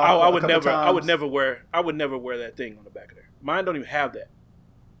around the block. I would never wear that thing on the back of there. Mine don't even have that.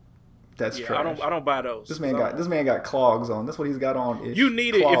 That's trash. I don't buy those. This man got clogs on. That's what he's got on. You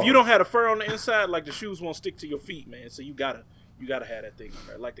need it. If you don't have the fur on the inside, like the shoes won't stick to your feet, man. So you gotta have that thing on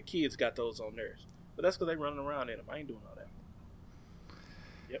there. Like the kids got those on theirs. But that's because they running around in them. I ain't doing all that.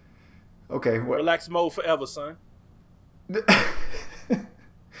 Yep. Okay. Relax mode forever, son.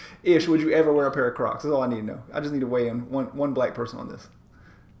 Ish, would you ever wear a pair of Crocs? That's all I need to know. I just need to weigh in one black person on this.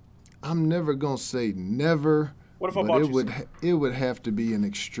 I'm never gonna say never. What if I bought you some? It would have to be an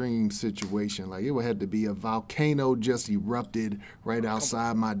extreme situation. Like, it would have to be a volcano just erupted right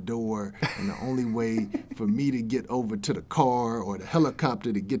outside my door, and the only way for me to get over to the car or the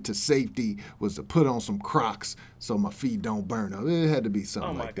helicopter to get to safety was to put on some Crocs so my feet don't burn up. It had to be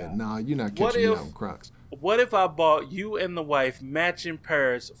something like that. Nah, you're not catching me out with Crocs. What if I bought you and the wife matching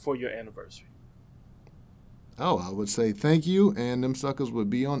pairs for your anniversary? Oh, I would say thank you, and them suckers would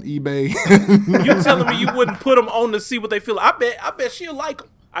be on eBay. You telling me you wouldn't put them on to see what they feel? I bet she'll like them.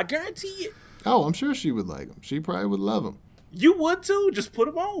 I guarantee it. Oh, I'm sure she would like them. She probably would love them. You would too. Just put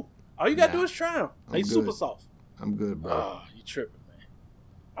them on. All you gotta Nah, do is try them. They I'm super good. soft. I'm good, bro. Oh, you tripping, man.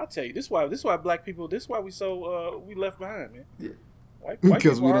 I'll tell you, this why black people, this why we left behind, man. Yeah. White Because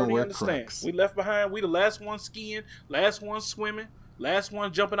people we don't already wear understand. Crocs. We left behind. We the last one skiing, last one swimming, last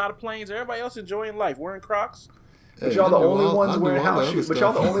one jumping out of planes. Everybody else enjoying life, wearing Crocs. But Hey, y'all I the do only all- ones I do wearing all the house other shoes. But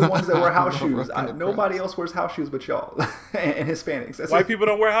y'all the stuff. only ones that wear house I'm shoes. rocking the Nobody Crocs. else wears house shoes but y'all and Hispanics. That's White it. people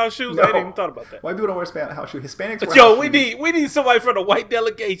don't wear house shoes. No. I didn't even thought about that. White people don't wear house shoes. Hispanics wear Yo, house shoes. we need somebody from the white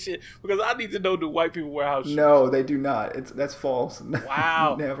delegation because I need to know, do white people wear house shoes? No, they do not. That's false.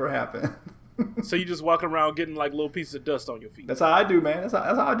 Wow. Never happened. So you just walking around getting like little pieces of dust on your feet. That's how I do, man. That's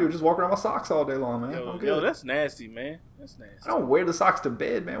how I do. Just walk around with socks all day long, man. I'm good. Yo, that's nasty, man. That's nasty. I don't wear the socks to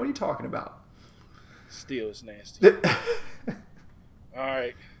bed, man. What are you talking about? Still, it's nasty. All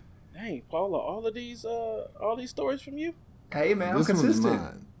right. Dang, Paula, all these stories from you? Hey, man, I'm This one's consistent.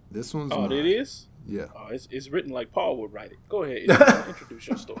 mine. This one's Oh, mine. it is? Yeah. Oh, it's written like Paul would write it. Go ahead. Introduce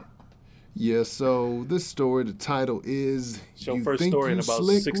your story. Yeah, so this story, the title is It's your You first Think story in You about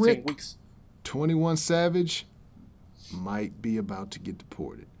Slick, 16 Rick? weeks. 21 Savage might be about to get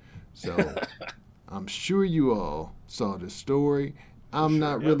deported. So I'm sure you all saw this story. I'm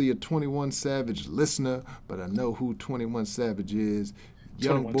not yep. really a 21 Savage listener, but I know who 21 Savage is.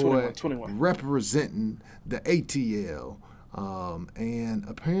 Young 21, boy 21. representing the ATL. And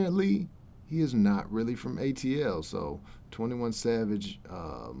apparently he is not really from ATL. So 21 Savage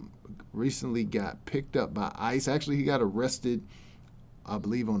recently got picked up by ICE. Actually, he got arrested, I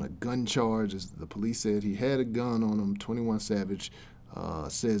believe, on a gun charge. As the police said he had a gun on him. 21 Savage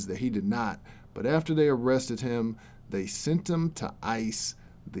says that he did not. But after they arrested him, they sent him to ICE,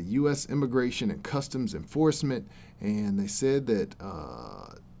 the U.S. Immigration and Customs Enforcement, and they said that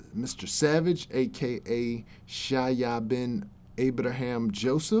Mr. Savage, a.k.a. Shaya bin Abraham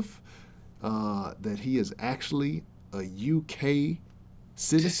Joseph, that he is actually a UK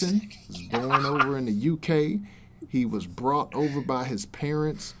citizen. He was born over in the UK. He was brought over by his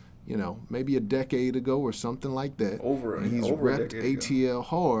parents, maybe a decade ago or something like that. And he's over a repped decade ago. ATL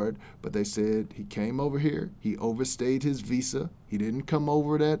hard, but they said he came over here. He overstayed his visa. He didn't come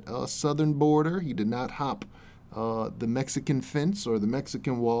over that southern border. He did not hop the Mexican fence or the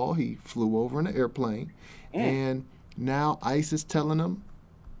Mexican wall. He flew over in an airplane. And now ICE is telling him,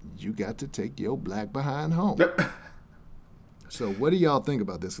 you got to take your black behind home. So what do y'all think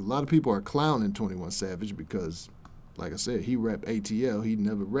about this? A lot of people are clowning 21 Savage because, like I said, he repped ATL. He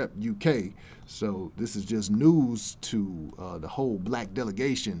never repped UK. So this is just news to the whole black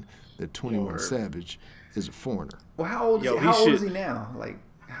delegation that 21 Savage is a foreigner. Well, how old Yo, is he now? Like,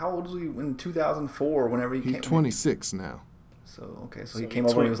 how old was he in 2004? Whenever he He's came. 26 now. So okay, so So he he came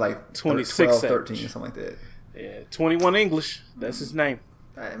over when he was like 26 12, 13, Savage. or something like that. Yeah, 21 English. That's his name.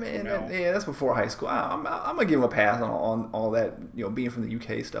 I mean, No. that's before high school. I'm gonna give him a pass on all that. Being from the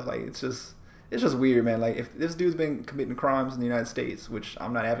UK stuff. Like, it's just weird, man. Like, if this dude's been committing crimes in the United States, which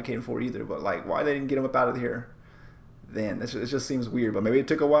I'm not advocating for either, but like, why they didn't get him up out of here? Then it just seems weird. But maybe it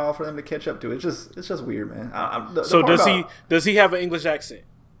took a while for them to catch up to it. It's just weird, man. So does he have an English accent?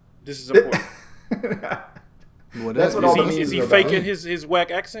 This is important. Well, That's what all the memes Is he are about. faking his whack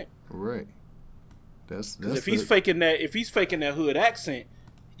accent? Right. That's If he's faking that hood accent,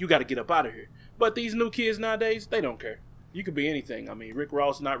 you got to get up out of here. But these new kids nowadays, they don't care. You could be anything. I mean, Rick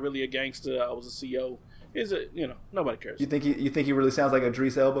Ross not really a gangster. I was a CO. Is it? Nobody cares. You think he really sounds like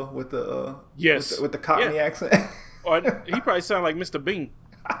Idris Elba with the Yes. with the Cockney Yeah. accent? Or he probably sound like Mr. Bean.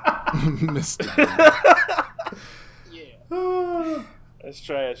 Mr. Yeah. That's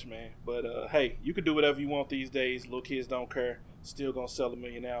trash, man. But hey, you can do whatever you want these days. Little kids don't care. Still gonna sell 1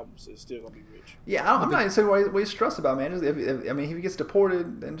 million albums. It's still gonna be rich. Yeah, I'm not even saying what he's stressed about, man. Just if he gets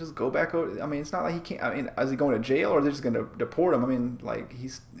deported, then just go back over. I mean, it's not like he can't. I mean, is he going to jail or are they just going to deport him? I mean, like,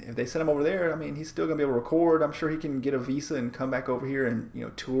 if they send him over there, I mean, he's still going to be able to record. I'm sure he can get a visa and come back over here and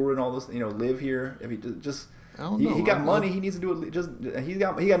tour and all this. Live here. If he just. I don't know. He got money. He needs to do it. He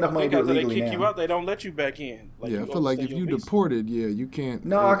got enough money to do it Because they legally kick now. you out, they don't let you back in. Like, Yeah, I you feel like overstay if your you visa. deported, you can't.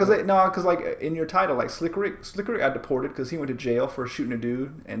 Because like in your title, like Slick Rick got deported because he went to jail for shooting a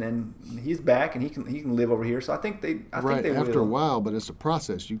dude, and then he's back and he can live over here. So I think they after will. a while, but it's a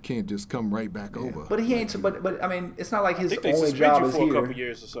process. You can't just come right back over. But he ain't. But I mean, it's not like I his think they only suspend job you is for a here. couple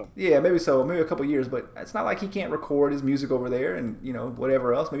years or something. Yeah, maybe so. Maybe a couple years, but it's not like he can't record his music over there and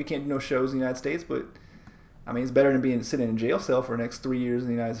whatever else. Maybe he can't do no shows in the United States, but I mean, it's better than sitting in a jail cell for the next 3 years in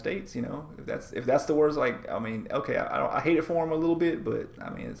the United States. If that's the worst, like, I mean, okay, I hate it for him a little bit, but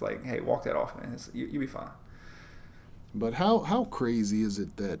I mean, it's like, hey, walk that off, man. You'll be fine. But how crazy is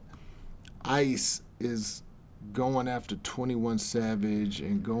it that ICE is going after 21 Savage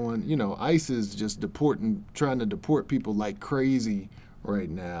and ICE is just trying to deport people like crazy right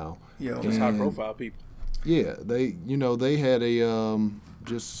now. Yo, Just high profile people. Yeah, they had a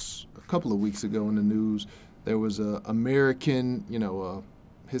just a couple of weeks ago in the news. There was a American, a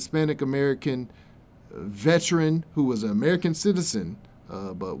Hispanic American veteran who was an American citizen,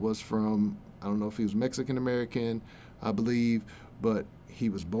 but was from, I don't know if he was Mexican American, I believe, but he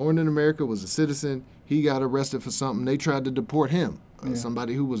was born in America, was a citizen. He got arrested for something. They tried to deport him.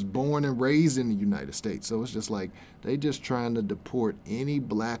 Somebody who was born and raised in the United States. So it's just like they just trying to deport any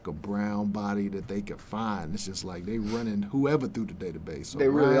black or brown body that they could find. It's just like they running whoever through the database. So they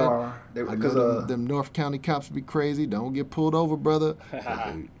really are. Because them North County cops be crazy. Don't get pulled over, brother.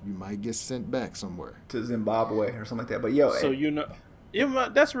 You might get sent back somewhere to Zimbabwe or something like that. But yo, so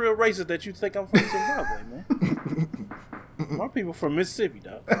that's real racist that you think I'm from Zimbabwe, man. My people from Mississippi,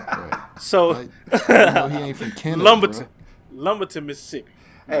 dog. Right. So he ain't from Canada, Lumberton, Mississippi.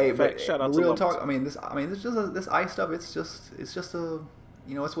 Hey, but shout out real to talk. This ICE stuff. It's just a,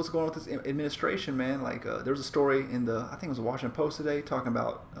 it's what's going on with this administration, man. Like there was a story in I think it was the Washington Post today talking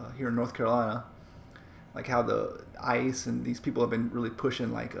about here in North Carolina, like how the ICE and these people have been really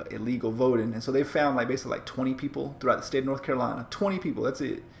pushing like illegal voting, and so they found like basically like 20 people throughout the state of North Carolina. 20 people, that's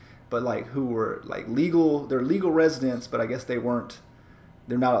it. But like who were like they're legal residents, but I guess they're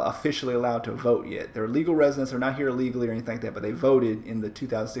not officially allowed to vote yet. They're legal residents, they're not here illegally or anything like that, but they voted in the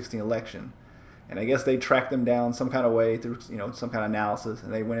 2016 election. And I guess they tracked them down some kind of way through, some kind of analysis,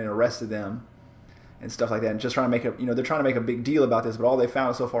 and they went and arrested them and stuff like that. And just trying to make they're trying to make a big deal about this, but all they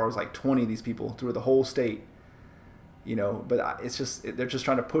found so far was like 20 of these people through the whole state. But it's just they're just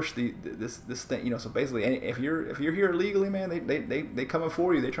trying to push this thing. So basically, if you're here illegally, man, they coming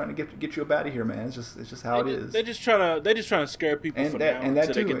for you. They're trying to get you up out of here, man. It's just how it is. They're just trying to scare people and for that, now and that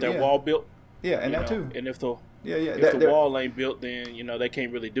until too, they get their wall built. Yeah, and that too. And if the the wall ain't built, then they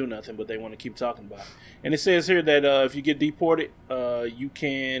can't really do nothing. But they want to keep talking about it. And it says here that if you get deported, you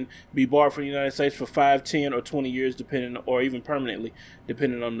can be barred from the United States for 5, 10, or 20 years, or even permanently,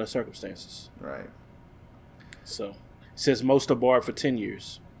 depending on the circumstances. Right. So. Says most are barred for 10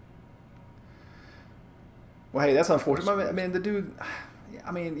 years. Well, hey, that's unfortunate. I mean, the dude.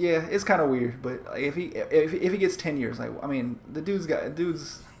 I mean, yeah, it's kind of weird. But if he gets 10 years, like, I mean, he's got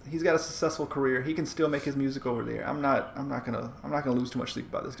a successful career. He can still make his music over there. I'm not gonna lose too much sleep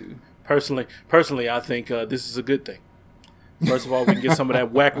about this dude. Personally, I think this is a good thing. First of all, we can get some of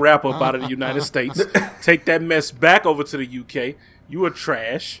that whack rap up out of the United States. Take that mess back over to the UK. You are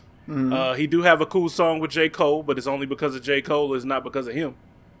trash. Mm-hmm. He do have a cool song with J. Cole, but it's only because of J. Cole. It's not because of him.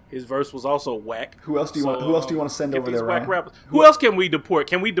 His verse was also whack. Who else do you want to send over there, Ryan? Rappers. Who else can we deport?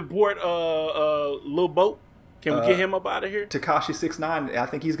 Can we deport Lil Boat? Can we get him up out of here? Tekashi 6ix9ine. I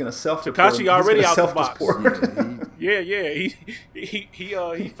think he's going to self-deport. Tekashi already out the box. Yeah.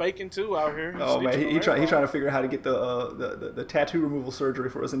 He faking too out here. Oh man, he's trying to figure out how to get the tattoo removal surgery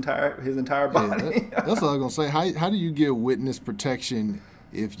for his entire body. Yeah, that's what I was gonna say. How do you get witness protection?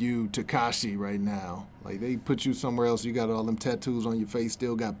 If you Tekashi right now, like they put you somewhere else, you got all them tattoos on your face,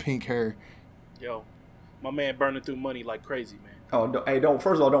 still got pink hair. Yo, my man burning through money like crazy, man. Oh, don't.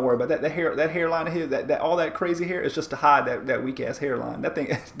 First of all, don't worry about that. That hairline of his, that all that crazy hair is just to hide that weak ass hairline. That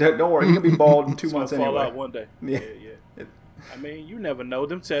thing. Don't worry, he can be bald in 2 months anyway. Fall out one day. Yeah. I mean, you never know.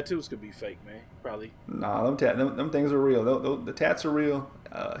 Them tattoos could be fake, man. Probably. Nah, them things are real. The tats are real.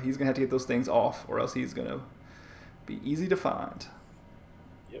 He's gonna have to get those things off, or else he's gonna be easy to find.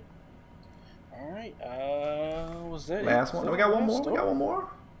 All right. What's that? Last one. We got one more. You got one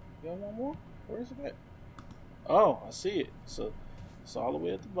more? Where is it at? Oh, I see it. So it's all the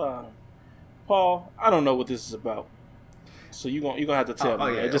way at the bottom. Paul, I don't know what this is about. So you're gonna have to tell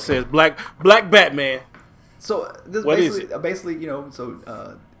me. Yeah, it just says Black Batman. So this what basically,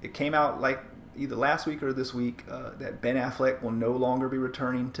 it came out like either last week or this week that Ben Affleck will no longer be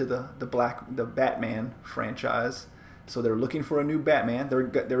returning to the Batman franchise. So they're looking for a new Batman.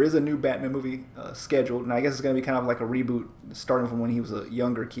 There is a new Batman movie scheduled, and I guess it's going to be kind of like a reboot, starting from when he was a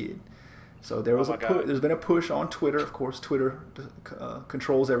younger kid. So there's been a push on Twitter. Of course, Twitter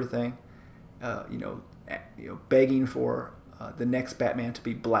controls everything. Begging for the next Batman to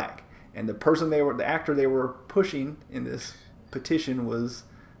be black, and the actor they were pushing in this petition was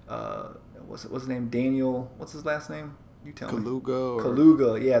what's his name? Daniel. What's his last name? You tell me.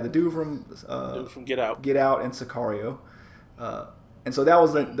 Kaluga, yeah, the dude from Get Out, and Sicario, and so that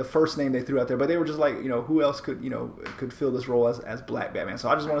was the first name they threw out there. But they were just like, who else could fill this role as Black Batman? So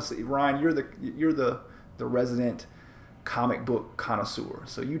I just want to say, Ryan, you're the resident comic book connoisseur.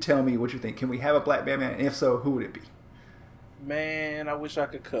 So you tell me what you think. Can we have a Black Batman? And if so, who would it be? Man, I wish I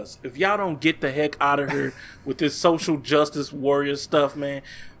could cuss. If y'all don't get the heck out of here with this social justice warrior stuff, man,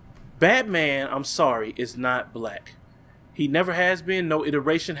 Batman, I'm sorry, is not black. He never has been. No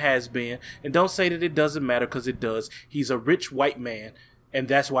iteration has been. And don't say that it doesn't matter, because it does. He's a rich white man, and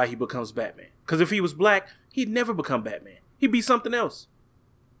that's why he becomes Batman. Because if he was black, he'd never become Batman. He'd be something else.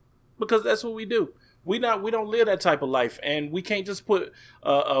 Because that's what we do. We don't live that type of life, and we can't just put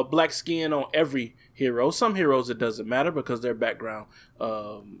a black skin on every hero. Some heroes it doesn't matter because their background,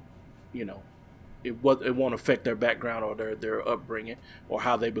 it won't affect their background or their upbringing or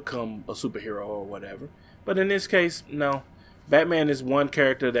how they become a superhero or whatever. But in this case, no. Batman is one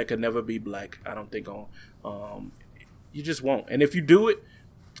character that could never be black. I don't think you just won't. And if you do it,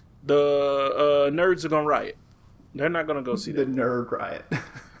 the nerds are gonna riot. They're not gonna go see the that. nerd riot.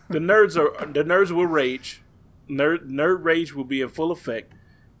 The nerds will rage. Nerd rage will be in full effect.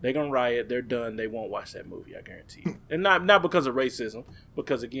 They're gonna riot. They're done. They won't watch that movie. I guarantee you. And not because of racism,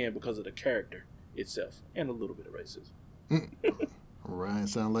 because of the character itself and a little bit of racism. Ryan,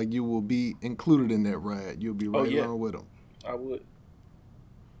 sound like you will be included in that riot. You'll be right along with them. I would.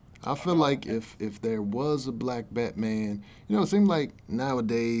 I feel like if there was a black Batman, it seems like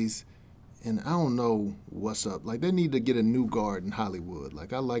nowadays, and I don't know what's up, like they need to get a new guard in Hollywood.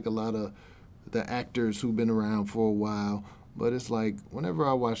 Like I like a lot of the actors who've been around for a while, but it's like whenever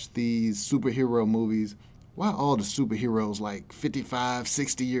I watch these superhero movies, why all the superheroes like 55,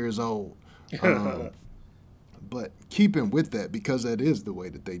 60 years old? But keeping with that, because that is the way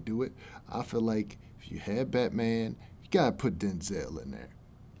that they do it, I feel like if you had Batman, you gotta put Denzel in there.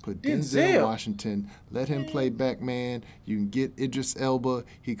 Put Denzel Washington. Let him play Batman. You can get Idris Elba.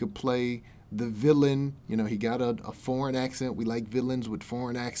 He could play the villain. He got a foreign accent. We like villains with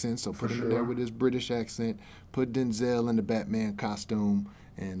foreign accents, so put him in there with his British accent. Put Denzel in the Batman costume,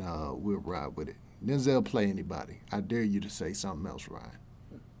 and we'll ride with it. Denzel play anybody. I dare you to say something else, Ryan.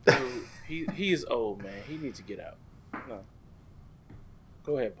 Dude, he is old, man. He needs to get out. No.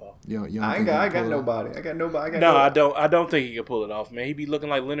 Go ahead, Paul. I got nobody. No, I don't think he can pull it off, man. He be looking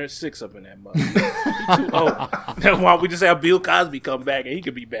like Leonard Six up in that mug. He too old. That's why we just have Bill Cosby come back and he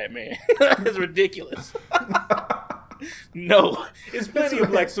could be Batman. It's ridiculous. No, it's plenty of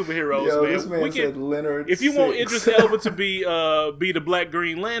black superheroes, man. This man said Leonard. If you want Idris Elba to be the Black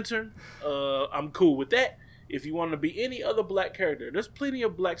Green Lantern, I'm cool with that. If you want to be any other black character, there's plenty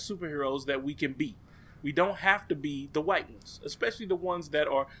of black superheroes that we can be. We don't have to be the white ones, especially the ones that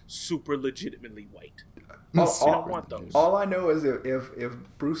are super legitimately white. We don't want those. All I know is if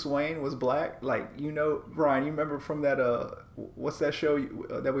Bruce Wayne was black, like Brian, you remember from that what's that show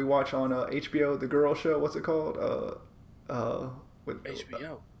that we watch on HBO, the girl show? What's it called? With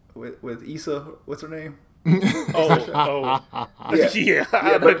HBO. With Issa, what's her name? Yeah.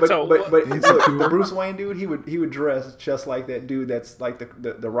 But the Bruce Wayne dude, he would dress just like that dude that's like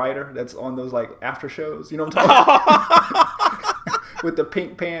the writer that's on those like after shows. You know what I'm talking about? With the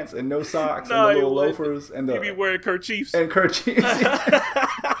pink pants and no socks and the little loafers and he be wearing kerchiefs. And kerchiefs.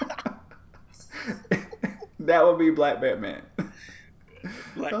 That would be Black Batman.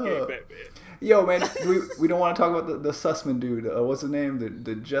 Black Batman. Yo, man, we don't want to talk about the Sussman dude. What's his name?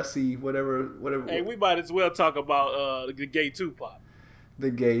 The Jesse, whatever. Hey, we might as well talk about the gay Tupac.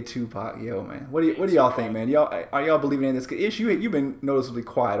 The gay Tupac, yo, man. What do y'all think, man? Are y'all believing in this? Ish, you've been noticeably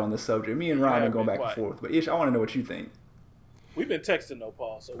quiet on this subject. Me and Ryan have been going back and forth, but Ish, I want to know what you think. We've been texting though,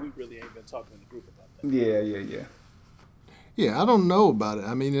 Paul, so we really ain't been talking in the group about that. Yeah. Yeah, I don't know about it.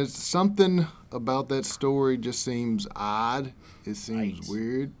 I mean, it's something about that story just seems odd. It seems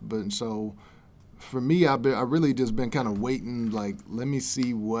weird, but so. For me, I really just been kind of waiting, like, let me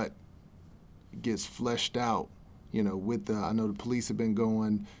see what gets fleshed out, with I know the police have been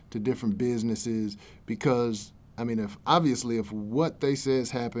going to different businesses because, I mean, if what they says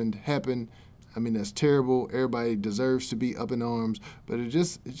happened, I mean, that's terrible. Everybody deserves to be up in arms, but it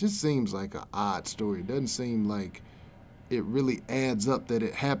just seems like an odd story. It doesn't seem like it really adds up that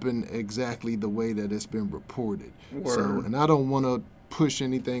it happened exactly the way that it's been reported. Word. So, and I don't want to push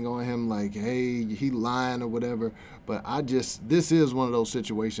anything on him like, hey, he lying or whatever, but this is one of those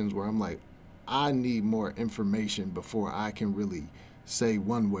situations where I'm like, I need more information before I can really say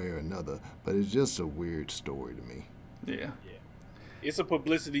one way or another, but it's just a weird story to me. Yeah. It's a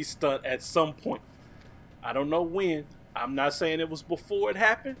publicity stunt at some point. I don't know when. I'm not saying it was before it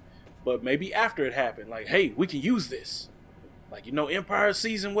happened, but maybe after it happened. Like, hey, we can use this. Like, Empire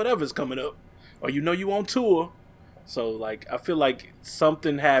season whatever's coming up, or you on tour. So, like, I feel like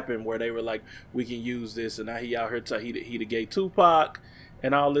something happened where they were like, we can use this, and now he out here he the gay Tupac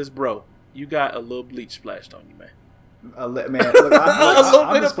and all this, bro. You got a little bleach splashed on you, man. Man, look, A little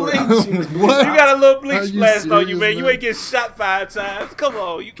I'm bit just of supposed- bleach. I'm- What? You got a little Are bleach you splashed on you, serious, man. You man? ain't get shot 5 times. Come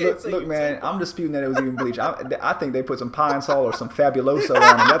on, you can't say Look, you man, took- I'm disputing that it was even bleach. I think they put some Pine Sol or some Fabuloso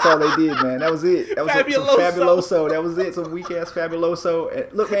on them. That's all they did, man. That was it. That was some Fabuloso. Fabuloso. That was it. Some weak ass Fabuloso.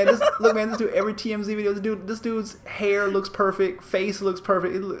 And look, man, this dude. Every TMZ video, this dude's hair looks perfect, face looks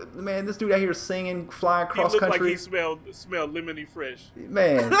perfect. Man, this dude out here singing, flying He cross looked like country. he smelled lemony fresh.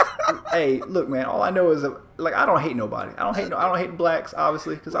 Man, hey, look, man. All I know is like I don't hate nobody. I don't hate blacks,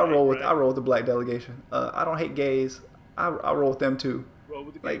 obviously, because I roll with the black delegation. I don't hate gays. I roll with them too. Roll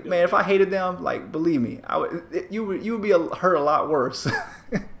with the Like, gay man, if I hated them, like, believe me, you would be hurt a lot worse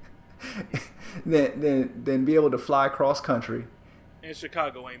than be able to fly cross country. and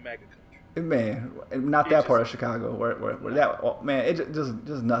Chicago ain't MAGA country. Man, not that part of Chicago where that, man, it just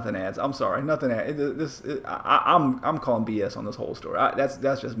nothing adds. I'm sorry, nothing adds. I'm calling BS on this whole story.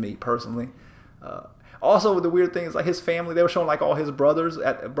 That's just me personally. Also, the weird thing is like his family. They were showing like all his brothers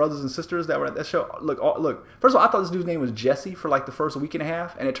and sisters that were at that show. Look. First of all, I thought this dude's name was Jesse for like the first week and a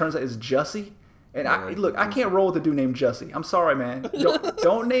half, and it turns out it's Jussie. And I can't roll with a dude named Jussie. I'm sorry, man.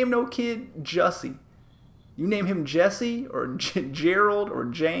 Don't name no kid Jussie. You name him Jesse or Gerald or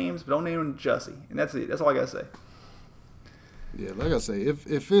James, but don't name him Jussie. And that's it. That's all I gotta say. Yeah, like I say,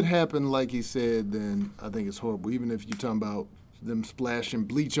 if it happened like he said, then I think it's horrible. Even if you're talking about them splashing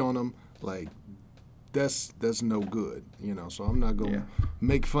bleach on them, like that's no good, you know. So I'm not gonna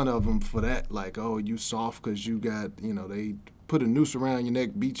make fun of them for that. Like, oh, you soft because you got, you know, they put a noose around your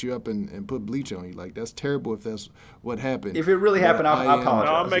neck, beat you up, and put bleach on you. Like, that's terrible if that's what happened. If it really happened, I apologize.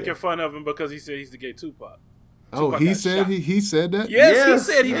 No, I'm making fun of him because he said he's the gay Tupac. Oh, he said he said that? Yes,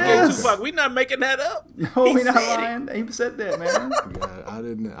 he said he's the gay Tupac. We not making that up. No, we're not lying. He said that, man. Yeah, I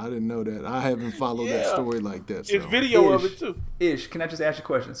didn't know that. I haven't followed that story like that. So. It's video of it too. Ish, can I just ask you a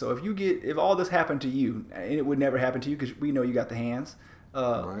question? So if all this happened to you, and it would never happen to you because we know you got the hands,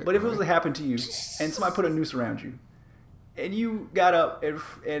 but if it was to happen to you and somebody put a noose around you, and you got up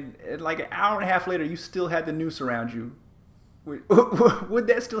and like an hour and a half later you still had the noose around you, would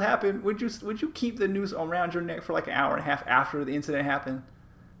that still happen? Would you keep the noose around your neck for like an hour and a half after the incident happened?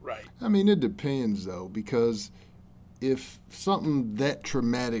 Right. I mean, it depends though, because if something that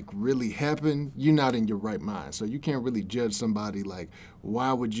traumatic really happened, you're not in your right mind. So you can't really judge somebody like,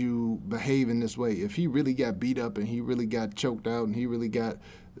 why would you behave in this way? If he really got beat up and he really got choked out and he really got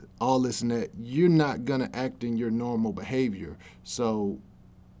all this and that, you're not going to act in your normal behavior. So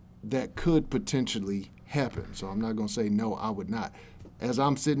that could potentially happen. So I'm not going to say, no, I would not. As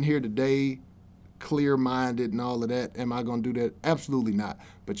I'm sitting here today, clear-minded and all of that, am I going to do that? Absolutely not.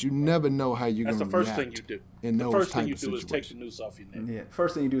 But you never know how you're going to react. That's the first thing you do. In the those first type thing you of do is take situations. the noose off your neck. Yeah.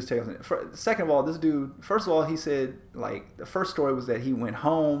 First thing you do is take off the neck. Second of all, this dude, first of all, he said, like, the first story was that he went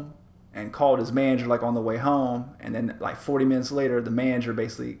home and called his manager, like, on the way home. And then, like, 40 minutes later, the manager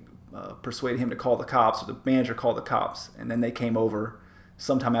basically persuaded him to call the cops. Or the manager called the cops. And then they came over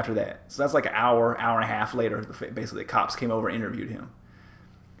sometime after that. So that's like an hour and a half later. Basically, the cops came over and interviewed him.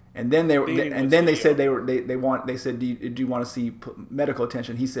 And then they said they said, do you want to see medical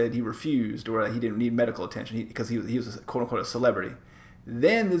attention? He said he refused, or he didn't need medical attention because he was a, quote unquote a celebrity.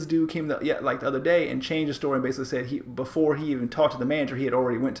 Then this dude came like the other day and changed the story and basically said before he even talked to the manager, he had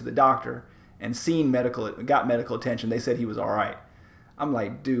already went to the doctor and got medical attention. They said he was all right. I'm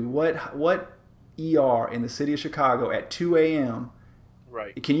like, dude, what ER in the city of Chicago at 2 a.m.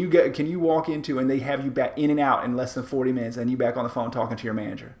 Right. Can you walk into and they have you back in and out in less than 40 minutes and you back on the phone talking to your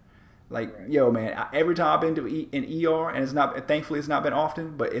manager? Like, yo, man, every time I've been to an ER, and thankfully it's not been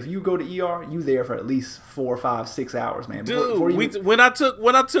often, but if you go to ER, you there for at least 4, 5, 6 hours, man. Dude, when I took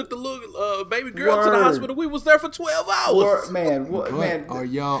the little baby girl to the hospital, we was there for 12 hours. Man, are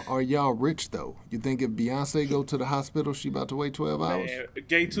y'all rich though? You think if Beyonce go to the hospital, she about to wait 12 hours? Man,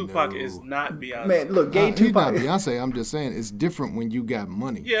 gay Tupac is not Beyonce. Man, look, gay Tupac. He's not Beyonce. I'm just saying it's different when you got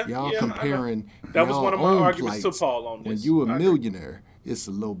money. Yeah, comparing. That was one of my arguments to Paul on this. When you a millionaire, it's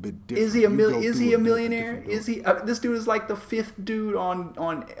a little bit different. Is he a millionaire? Is he? This dude is like the 5th dude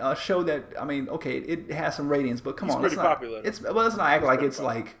on a show that, I mean, okay, it has some ratings, but come on, pretty popular. Let's not act like it's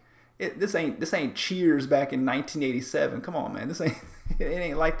like this ain't Cheers back in 1987. Come on, man, it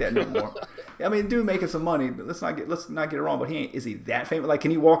ain't like that no more. I mean, dude making some money. Let's not get it wrong, but is he that famous? Like,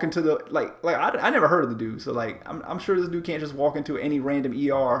 can he walk into the like I never heard of the dude, so like I'm sure this dude can't just walk into any random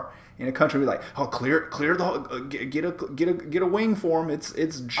ER in a country and be like, oh, clear the get a wing for him. It's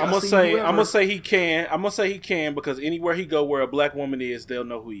just I'm gonna say he can. I'm gonna say he can because anywhere he go where a black woman is, they'll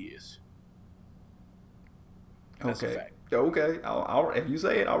know who he is. That's a fact. Okay, if you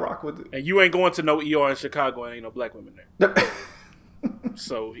say it, I'll rock with it. And you ain't going to no ER in Chicago and ain't no black women there.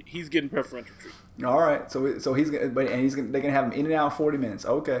 So he's getting preferential treatment. All right, so he's gonna, but and he's gonna, they're gonna have him in and out in 40 minutes.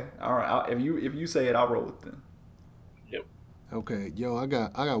 Okay, all right. If you say it, I'll roll with it. Yep. Okay, yo, I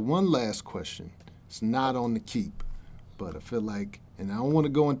got one last question. It's not on the keep, but I feel like, and I don't want to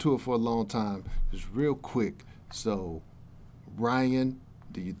go into it for a long time, just real quick. So, Ryan,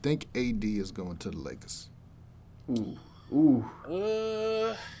 do you think AD is going to the Lakers? Ooh.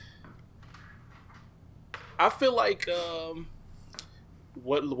 I feel like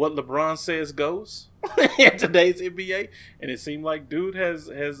what LeBron says goes in today's NBA, and it seemed like dude has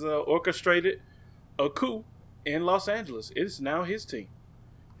orchestrated a coup in Los Angeles. It's now his team,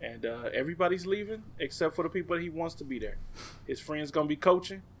 and everybody's leaving except for the people that he wants to be there. His friends gonna be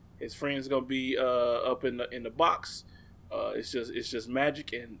coaching. His friends gonna be up in the box. It's just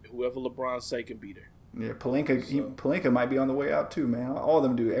Magic, and whoever LeBron say can be there. Yeah, Pelinka might be on the way out too, man. All of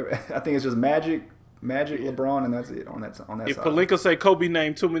them do. I think it's just Magic, LeBron, and that's it on that If side. Pelinka say Kobe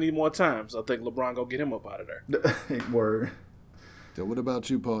name too many more times, I think LeBron gonna get him up out of there. Word. So what about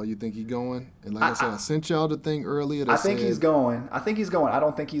you, Paul? You think he going? And like I said, I sent y'all the thing earlier. That I think he's going. I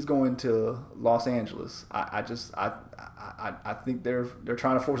don't think he's going to Los Angeles. I think they're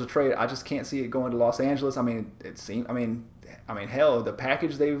trying to force a trade. I just can't see it going to Los Angeles. I mean, it seems. I mean, hell, the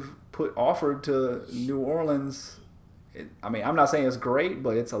package they've offered to New Orleans. I'm not saying it's great,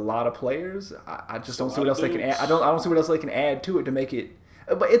 but it's a lot of players. I just don't see what else they can add. I don't see what else they can add to it to make it.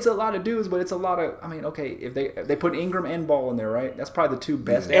 But it's a lot of dudes. But it's a lot of. I mean, okay, if they put Ingram and Ball in there, right? That's probably the two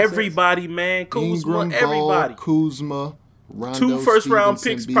best. Yeah. Assets. Everybody, man, Kuzma, Ingram, everybody. Ball, Kuzma, Rondo, 2 first-round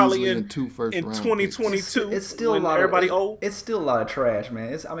Stevenson, picks probably Beasley, in and 2 first-round picks. 2022. It's still when a lot. Everybody of, old. It's still a lot of trash,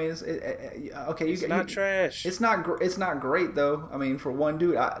 man. Okay. It's not trash. It's not great though. I mean, for one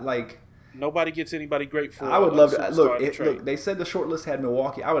dude, Nobody gets anybody great for. I would love to superstar trade. look. They said the short list had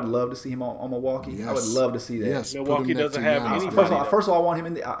Milwaukee. I would love to see him on Milwaukee. Yes. I would love to see that. Yes, Milwaukee doesn't have anybody. First of all, I want him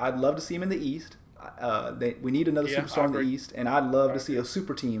in the. I'd love to see him in the East. We need another Yeah, superstar in the agree. East, and I'd love to see a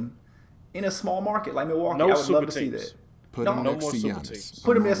super team in a small market like Milwaukee. No I would super love to see teams. that. Put No, him no next more to super Giannis. teams.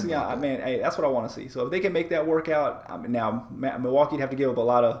 Put him I'm next all to about Giannis, man. Hey, that's what I want to see. So if they can make that work out, now Milwaukee'd have to give up a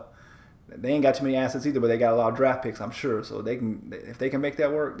lot of. They ain't got too many assets either, but they got a lot of draft picks, I'm sure. So if they can make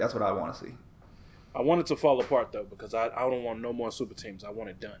that work, that's what I want to see. I want it to fall apart though, because I don't want no more super teams. I want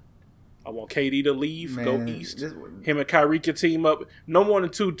it done. I want KD to leave, go Man, east. this- Him and Kyrie can team up. No more than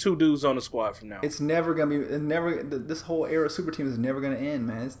two dudes on the squad from now. It's never gonna be. This whole era of super teams is never gonna end,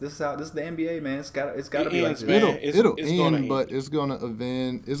 man. This is the NBA, man. It's got to be like ends, this. man. It'll It's gonna end, end. but it's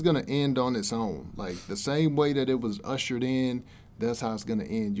gonna end on its own. Like the same way that it was ushered in, that's how it's gonna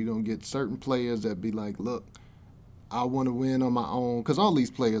end. You're gonna get certain players that be like, look, I want to win on my own, because all these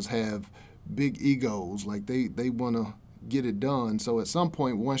players have big egos. Like they want to get it done. So at some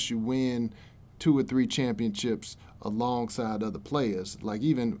point, once you win 2 or 3 championships alongside other players, like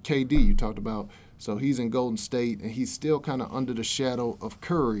even KD you talked about, so he's in Golden State and he's still kind of under the shadow of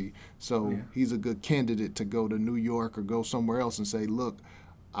Curry. So he's a good candidate to go to New York or go somewhere else and say, look,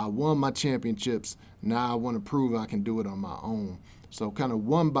 I won my championships. Now I want to prove I can do it on my own. So kind of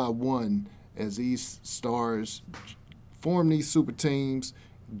one by one, as these stars form these super teams,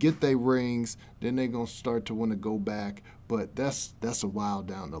 get their rings, then they're gonna start to want to go back. But that's a while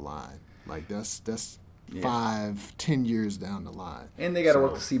down the line. Like that's 5-10 years down the line. And they got to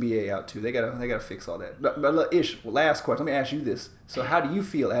work the CBA out too. They got to fix all that. But look, Ish, last question. Let me ask you this. So how do you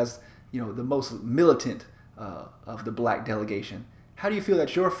feel as the most militant of the black delegation? How do you feel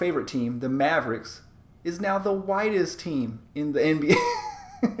that your favorite team, the Mavericks, is now the whitest team in the NBA?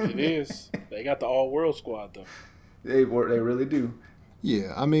 It is. They got the all-world squad though. They really do.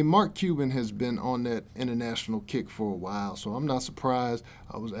 Yeah, I mean, Mark Cuban has been on that international kick for a while, so I'm not surprised.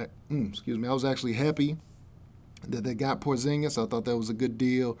 I was actually happy that they got Porzingis. I thought that was a good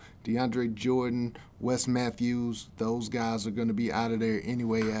deal. DeAndre Jordan, Wes Matthews, those guys are going to be out of there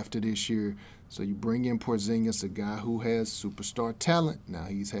anyway after this year. So you bring in Porzingis, a guy who has superstar talent. Now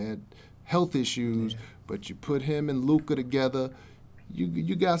he's had health issues, but you put him and Luka together,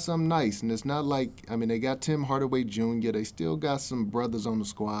 you got something nice. And it's not like, they got Tim Hardaway Jr., they still got some brothers on the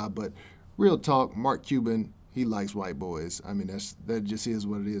squad, but real talk, Mark Cuban, he likes white boys. That just is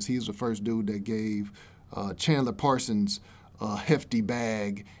what it is. He's the first dude that gave Chandler Parsons a hefty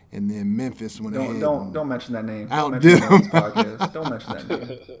bag, and then Memphis went ahead. Don't mention that name. Out Don't mention that on this them. podcast. Don't mention that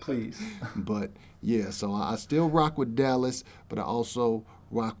name, please. But yeah, so I still rock with Dallas, but I also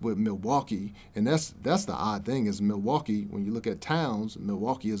rock with Milwaukee. And that's the odd thing is Milwaukee, when you look at towns,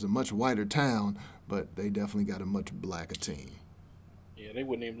 Milwaukee is a much whiter town, but they definitely got a much blacker team. Yeah, they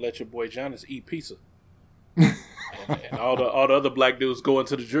wouldn't even let your boy Giannis eat pizza. and all the other black dudes go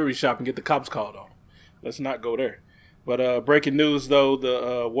into the jewelry shop and get the cops called on them. Let's not go there. But breaking news, though,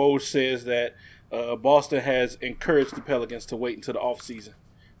 the Woj says that Boston has encouraged the Pelicans to wait until the offseason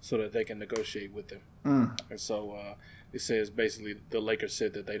so that they can negotiate with them. And so it says basically the Lakers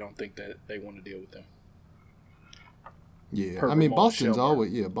said that they don't think that they want to deal with them. Yeah, I mean, Boston's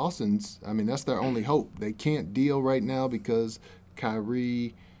always, Boston's, I mean, that's their only hope. They can't deal right now because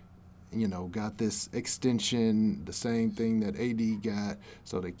Kyrie, got this extension, the same thing that AD got.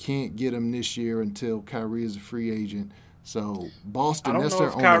 So they can't get him this year until Kyrie is a free agent. So Boston, that's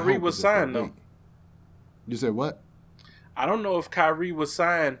their only hope. I don't know if Kyrie was signed, though. You said what? I don't know if Kyrie was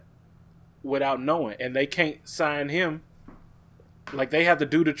signed without knowing, and they can't sign him. Like, they have to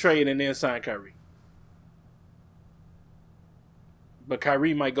do the trade and then sign Kyrie. But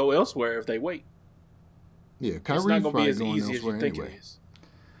Kyrie might go elsewhere if they wait. Yeah, Kyrie's not going to be as easy as you think it is.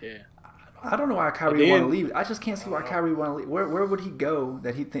 Yeah. I don't know why Kyrie want to leave. I just can't see why Kyrie want to leave. Where would he go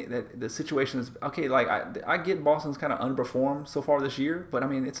that he think that the situation is okay? Like I get Boston's kind of underperformed so far this year, but I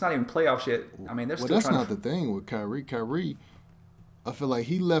mean it's not even playoffs yet. I mean they're still. Well, that's not the thing with Kyrie. Kyrie, I feel like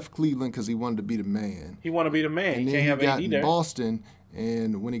he left Cleveland because he wanted to be the man. He wanted to be the man. And then he got in Boston,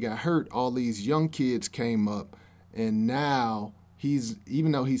 and when he got hurt, all these young kids came up, and now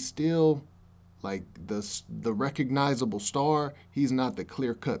even though he's still like the recognizable star, he's not the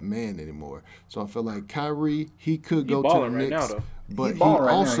clear-cut man anymore. So I feel like Kyrie, he could go to the Knicks, but he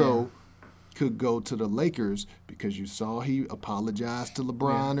also could go to the Lakers because you saw he apologized to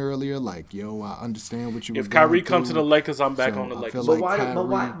LeBron earlier. Like, yo, I understand what you were going through. If Kyrie comes to the Lakers, I'm back on the Lakers. But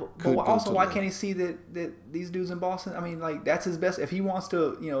why can't he see that these dudes in Boston? I mean, like that's his best. If he wants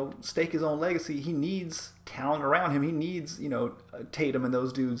to, stake his own legacy, he needs talent around him. He needs, Tatum and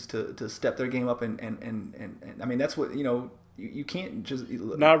those dudes to step their game up and I mean that's what you can't just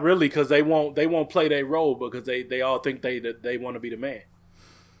not really because they won't play their role because they all think they want to be the man.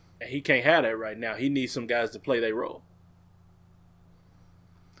 And he can't have that right now. He needs some guys to play their role.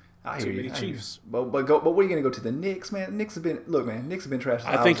 Too many Chiefs. But where are you gonna go to the Knicks, man? Knicks have been trash.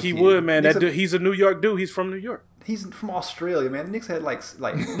 I think he would, man. He's a New York dude. He's from New York. He's from Australia, man. The Knicks had like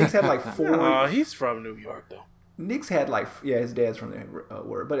four. No, he's from New York though. Knicks had his dad's from there.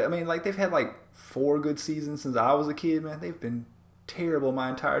 But I mean, like they've had like 4 good seasons since I was a kid, man. They've been terrible my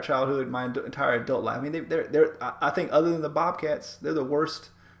entire childhood, my entire adult life. I mean, they're I think other than the Bobcats, they're the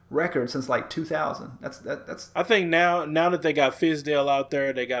worst record since like 2000. That's. I think now that they got Fizdale out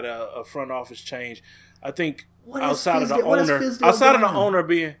there, they got a front office change. I think outside of the owner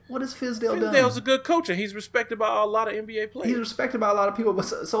being what has Fizdale done? Fizdale's a good coach and he's respected by a lot of NBA players. He's respected by a lot of people, but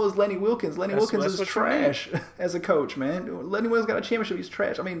so is Lenny Wilkens. Lenny Wilkens is trash as a coach, man. Lenny Wilkens got a championship. He's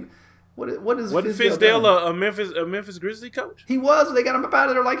trash. I mean. What is Fizdale a Memphis Grizzly coach? He was. But they got him up out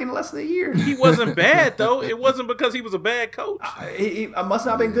of there like in less than a year. He wasn't bad though. It wasn't because he was a bad coach. He must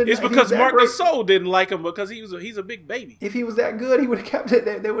not have been good. It's because Marc Gasol didn't like him because he's a big baby. If he was that good, he would have kept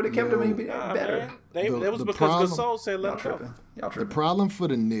it. They would have kept him. And he'd be better. That was because Gasol said let him go. Y'all tripping. The problem for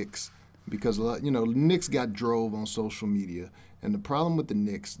the Knicks, because Knicks got drove on social media. And the problem with the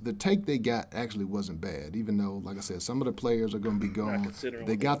Knicks, the take they got actually wasn't bad, even though, like I said, some of the players are going to be gone.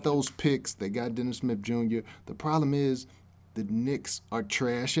 They got those picks. They got Dennis Smith Jr. The problem is the Knicks are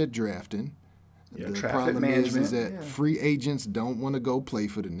trash at drafting. The problem is that free agents don't want to go play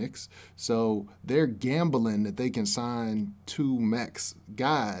for the Knicks. So they're gambling that they can sign 2 max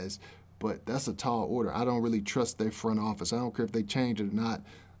guys, but that's a tall order. I don't really trust their front office. I don't care if they change it or not.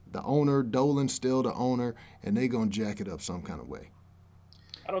 The owner, Dolan's still the owner, and they gonna jack it up some kind of way.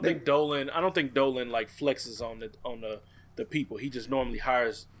 I don't think Dolan like flexes on the people. He just normally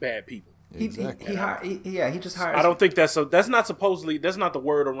hires bad people. Exactly. He just hires. I don't think that's not the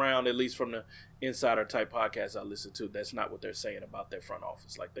word around, at least from the insider type podcasts I listen to. That's not what they're saying about their front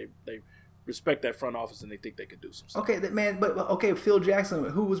office. Like they respect that front office and they think they could do some stuff. Okay, man, but Phil Jackson,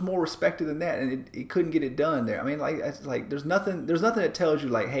 who was more respected than that, and he couldn't get it done there. I mean, there's nothing that tells you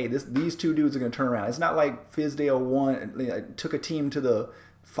like, hey, these 2 dudes are going to turn around. It's not like Fizdale took a team to the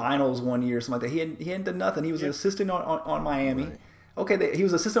finals one year or something like that. He hadn't done nothing. He was an assistant on Miami. Right. Okay, he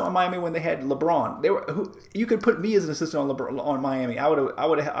was assistant on Miami when they had LeBron. You could put me as an assistant on Miami. I would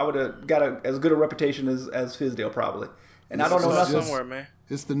have got as good a reputation as Fizdale probably. And I don't know nothing. Somewhere, man.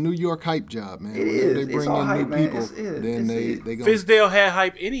 It's the New York hype job, man. It is. They bring it's all in hype, new man. people, then they go. Fizdale had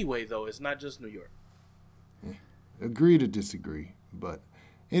hype anyway, though. It's not just New York. Yeah. Agree to disagree, but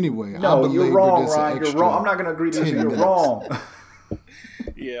anyway, no, you're wrong, Ryan. You're wrong. I'm not going to agree to disagree. You're wrong.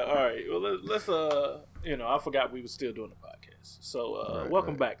 Yeah. All right. Well, let's. I forgot we were still doing the podcast. So,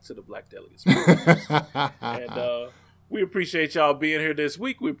 welcome back to the Black Delegates podcast. And we appreciate y'all being here this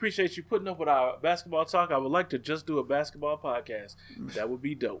week. We appreciate you putting up with our basketball talk. I would like to just do a basketball podcast. That would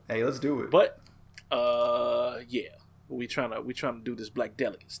be dope. Hey, let's do it. But, We trying to do this Black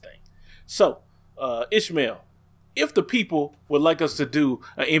Delegates thing. So, Ishmael, if the people would like us to do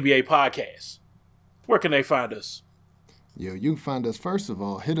an NBA podcast, where can they find us? Yo, you can find us, first of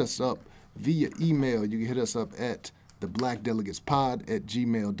all, hit us up via email. You can hit us up at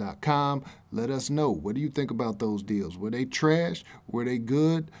theblackdelegatespod@gmail.com. Let us know, what do you think about those deals? Were they trash? Were they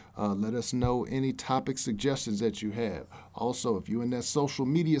good? Let us know any topic suggestions that you have. Also, if you're in that social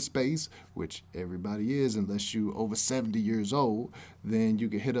media space, which everybody is unless you over 70 years old, then you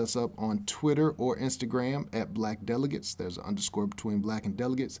can hit us up on Twitter or Instagram at Black Delegates. There's an underscore between Black and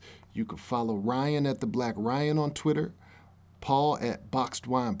Delegates. You can follow Ryan at the Black Ryan on Twitter, Paul at Boxed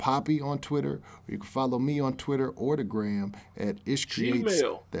Wine Poppy on Twitter, or you can follow me on Twitter or the gram at Ish Creates.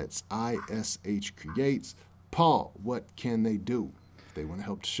 Gmail. That's ISH Creates. Paul, what can they do if they want to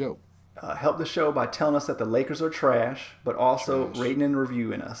help the show? Help the show by telling us that the Lakers are trash, but also rating and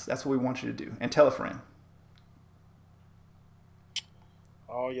reviewing us. That's what we want you to do. And tell a friend.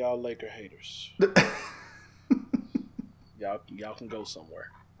 All y'all Laker haters. y'all can go somewhere.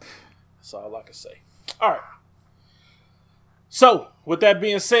 That's all I can say. All right. So, with that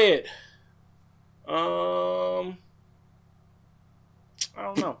being said, I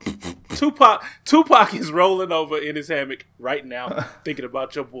don't know. Tupac is rolling over in his hammock right now, thinking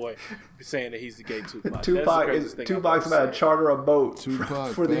about your boy, saying that he's the gay Tupac. Tupac's about to charter a boat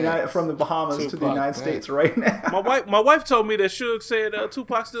from the Bahamas to the United States right now. My wife told me that Suge said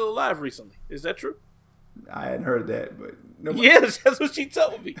Tupac's still alive recently. Is that true? I hadn't heard that, but nobody... Yes, that's what she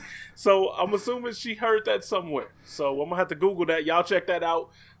told me. So I'm assuming she heard that somewhere. So I'm gonna have to Google that. Y'all check that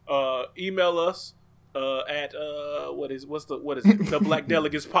out. Email us at what is it? The Black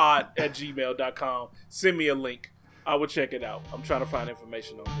Delegates Pod at gmail.com. Send me a link. I will check it out. I'm trying to find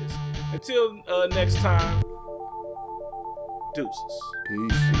information on this. Until next time, deuces.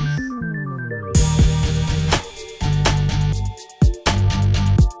 Peace.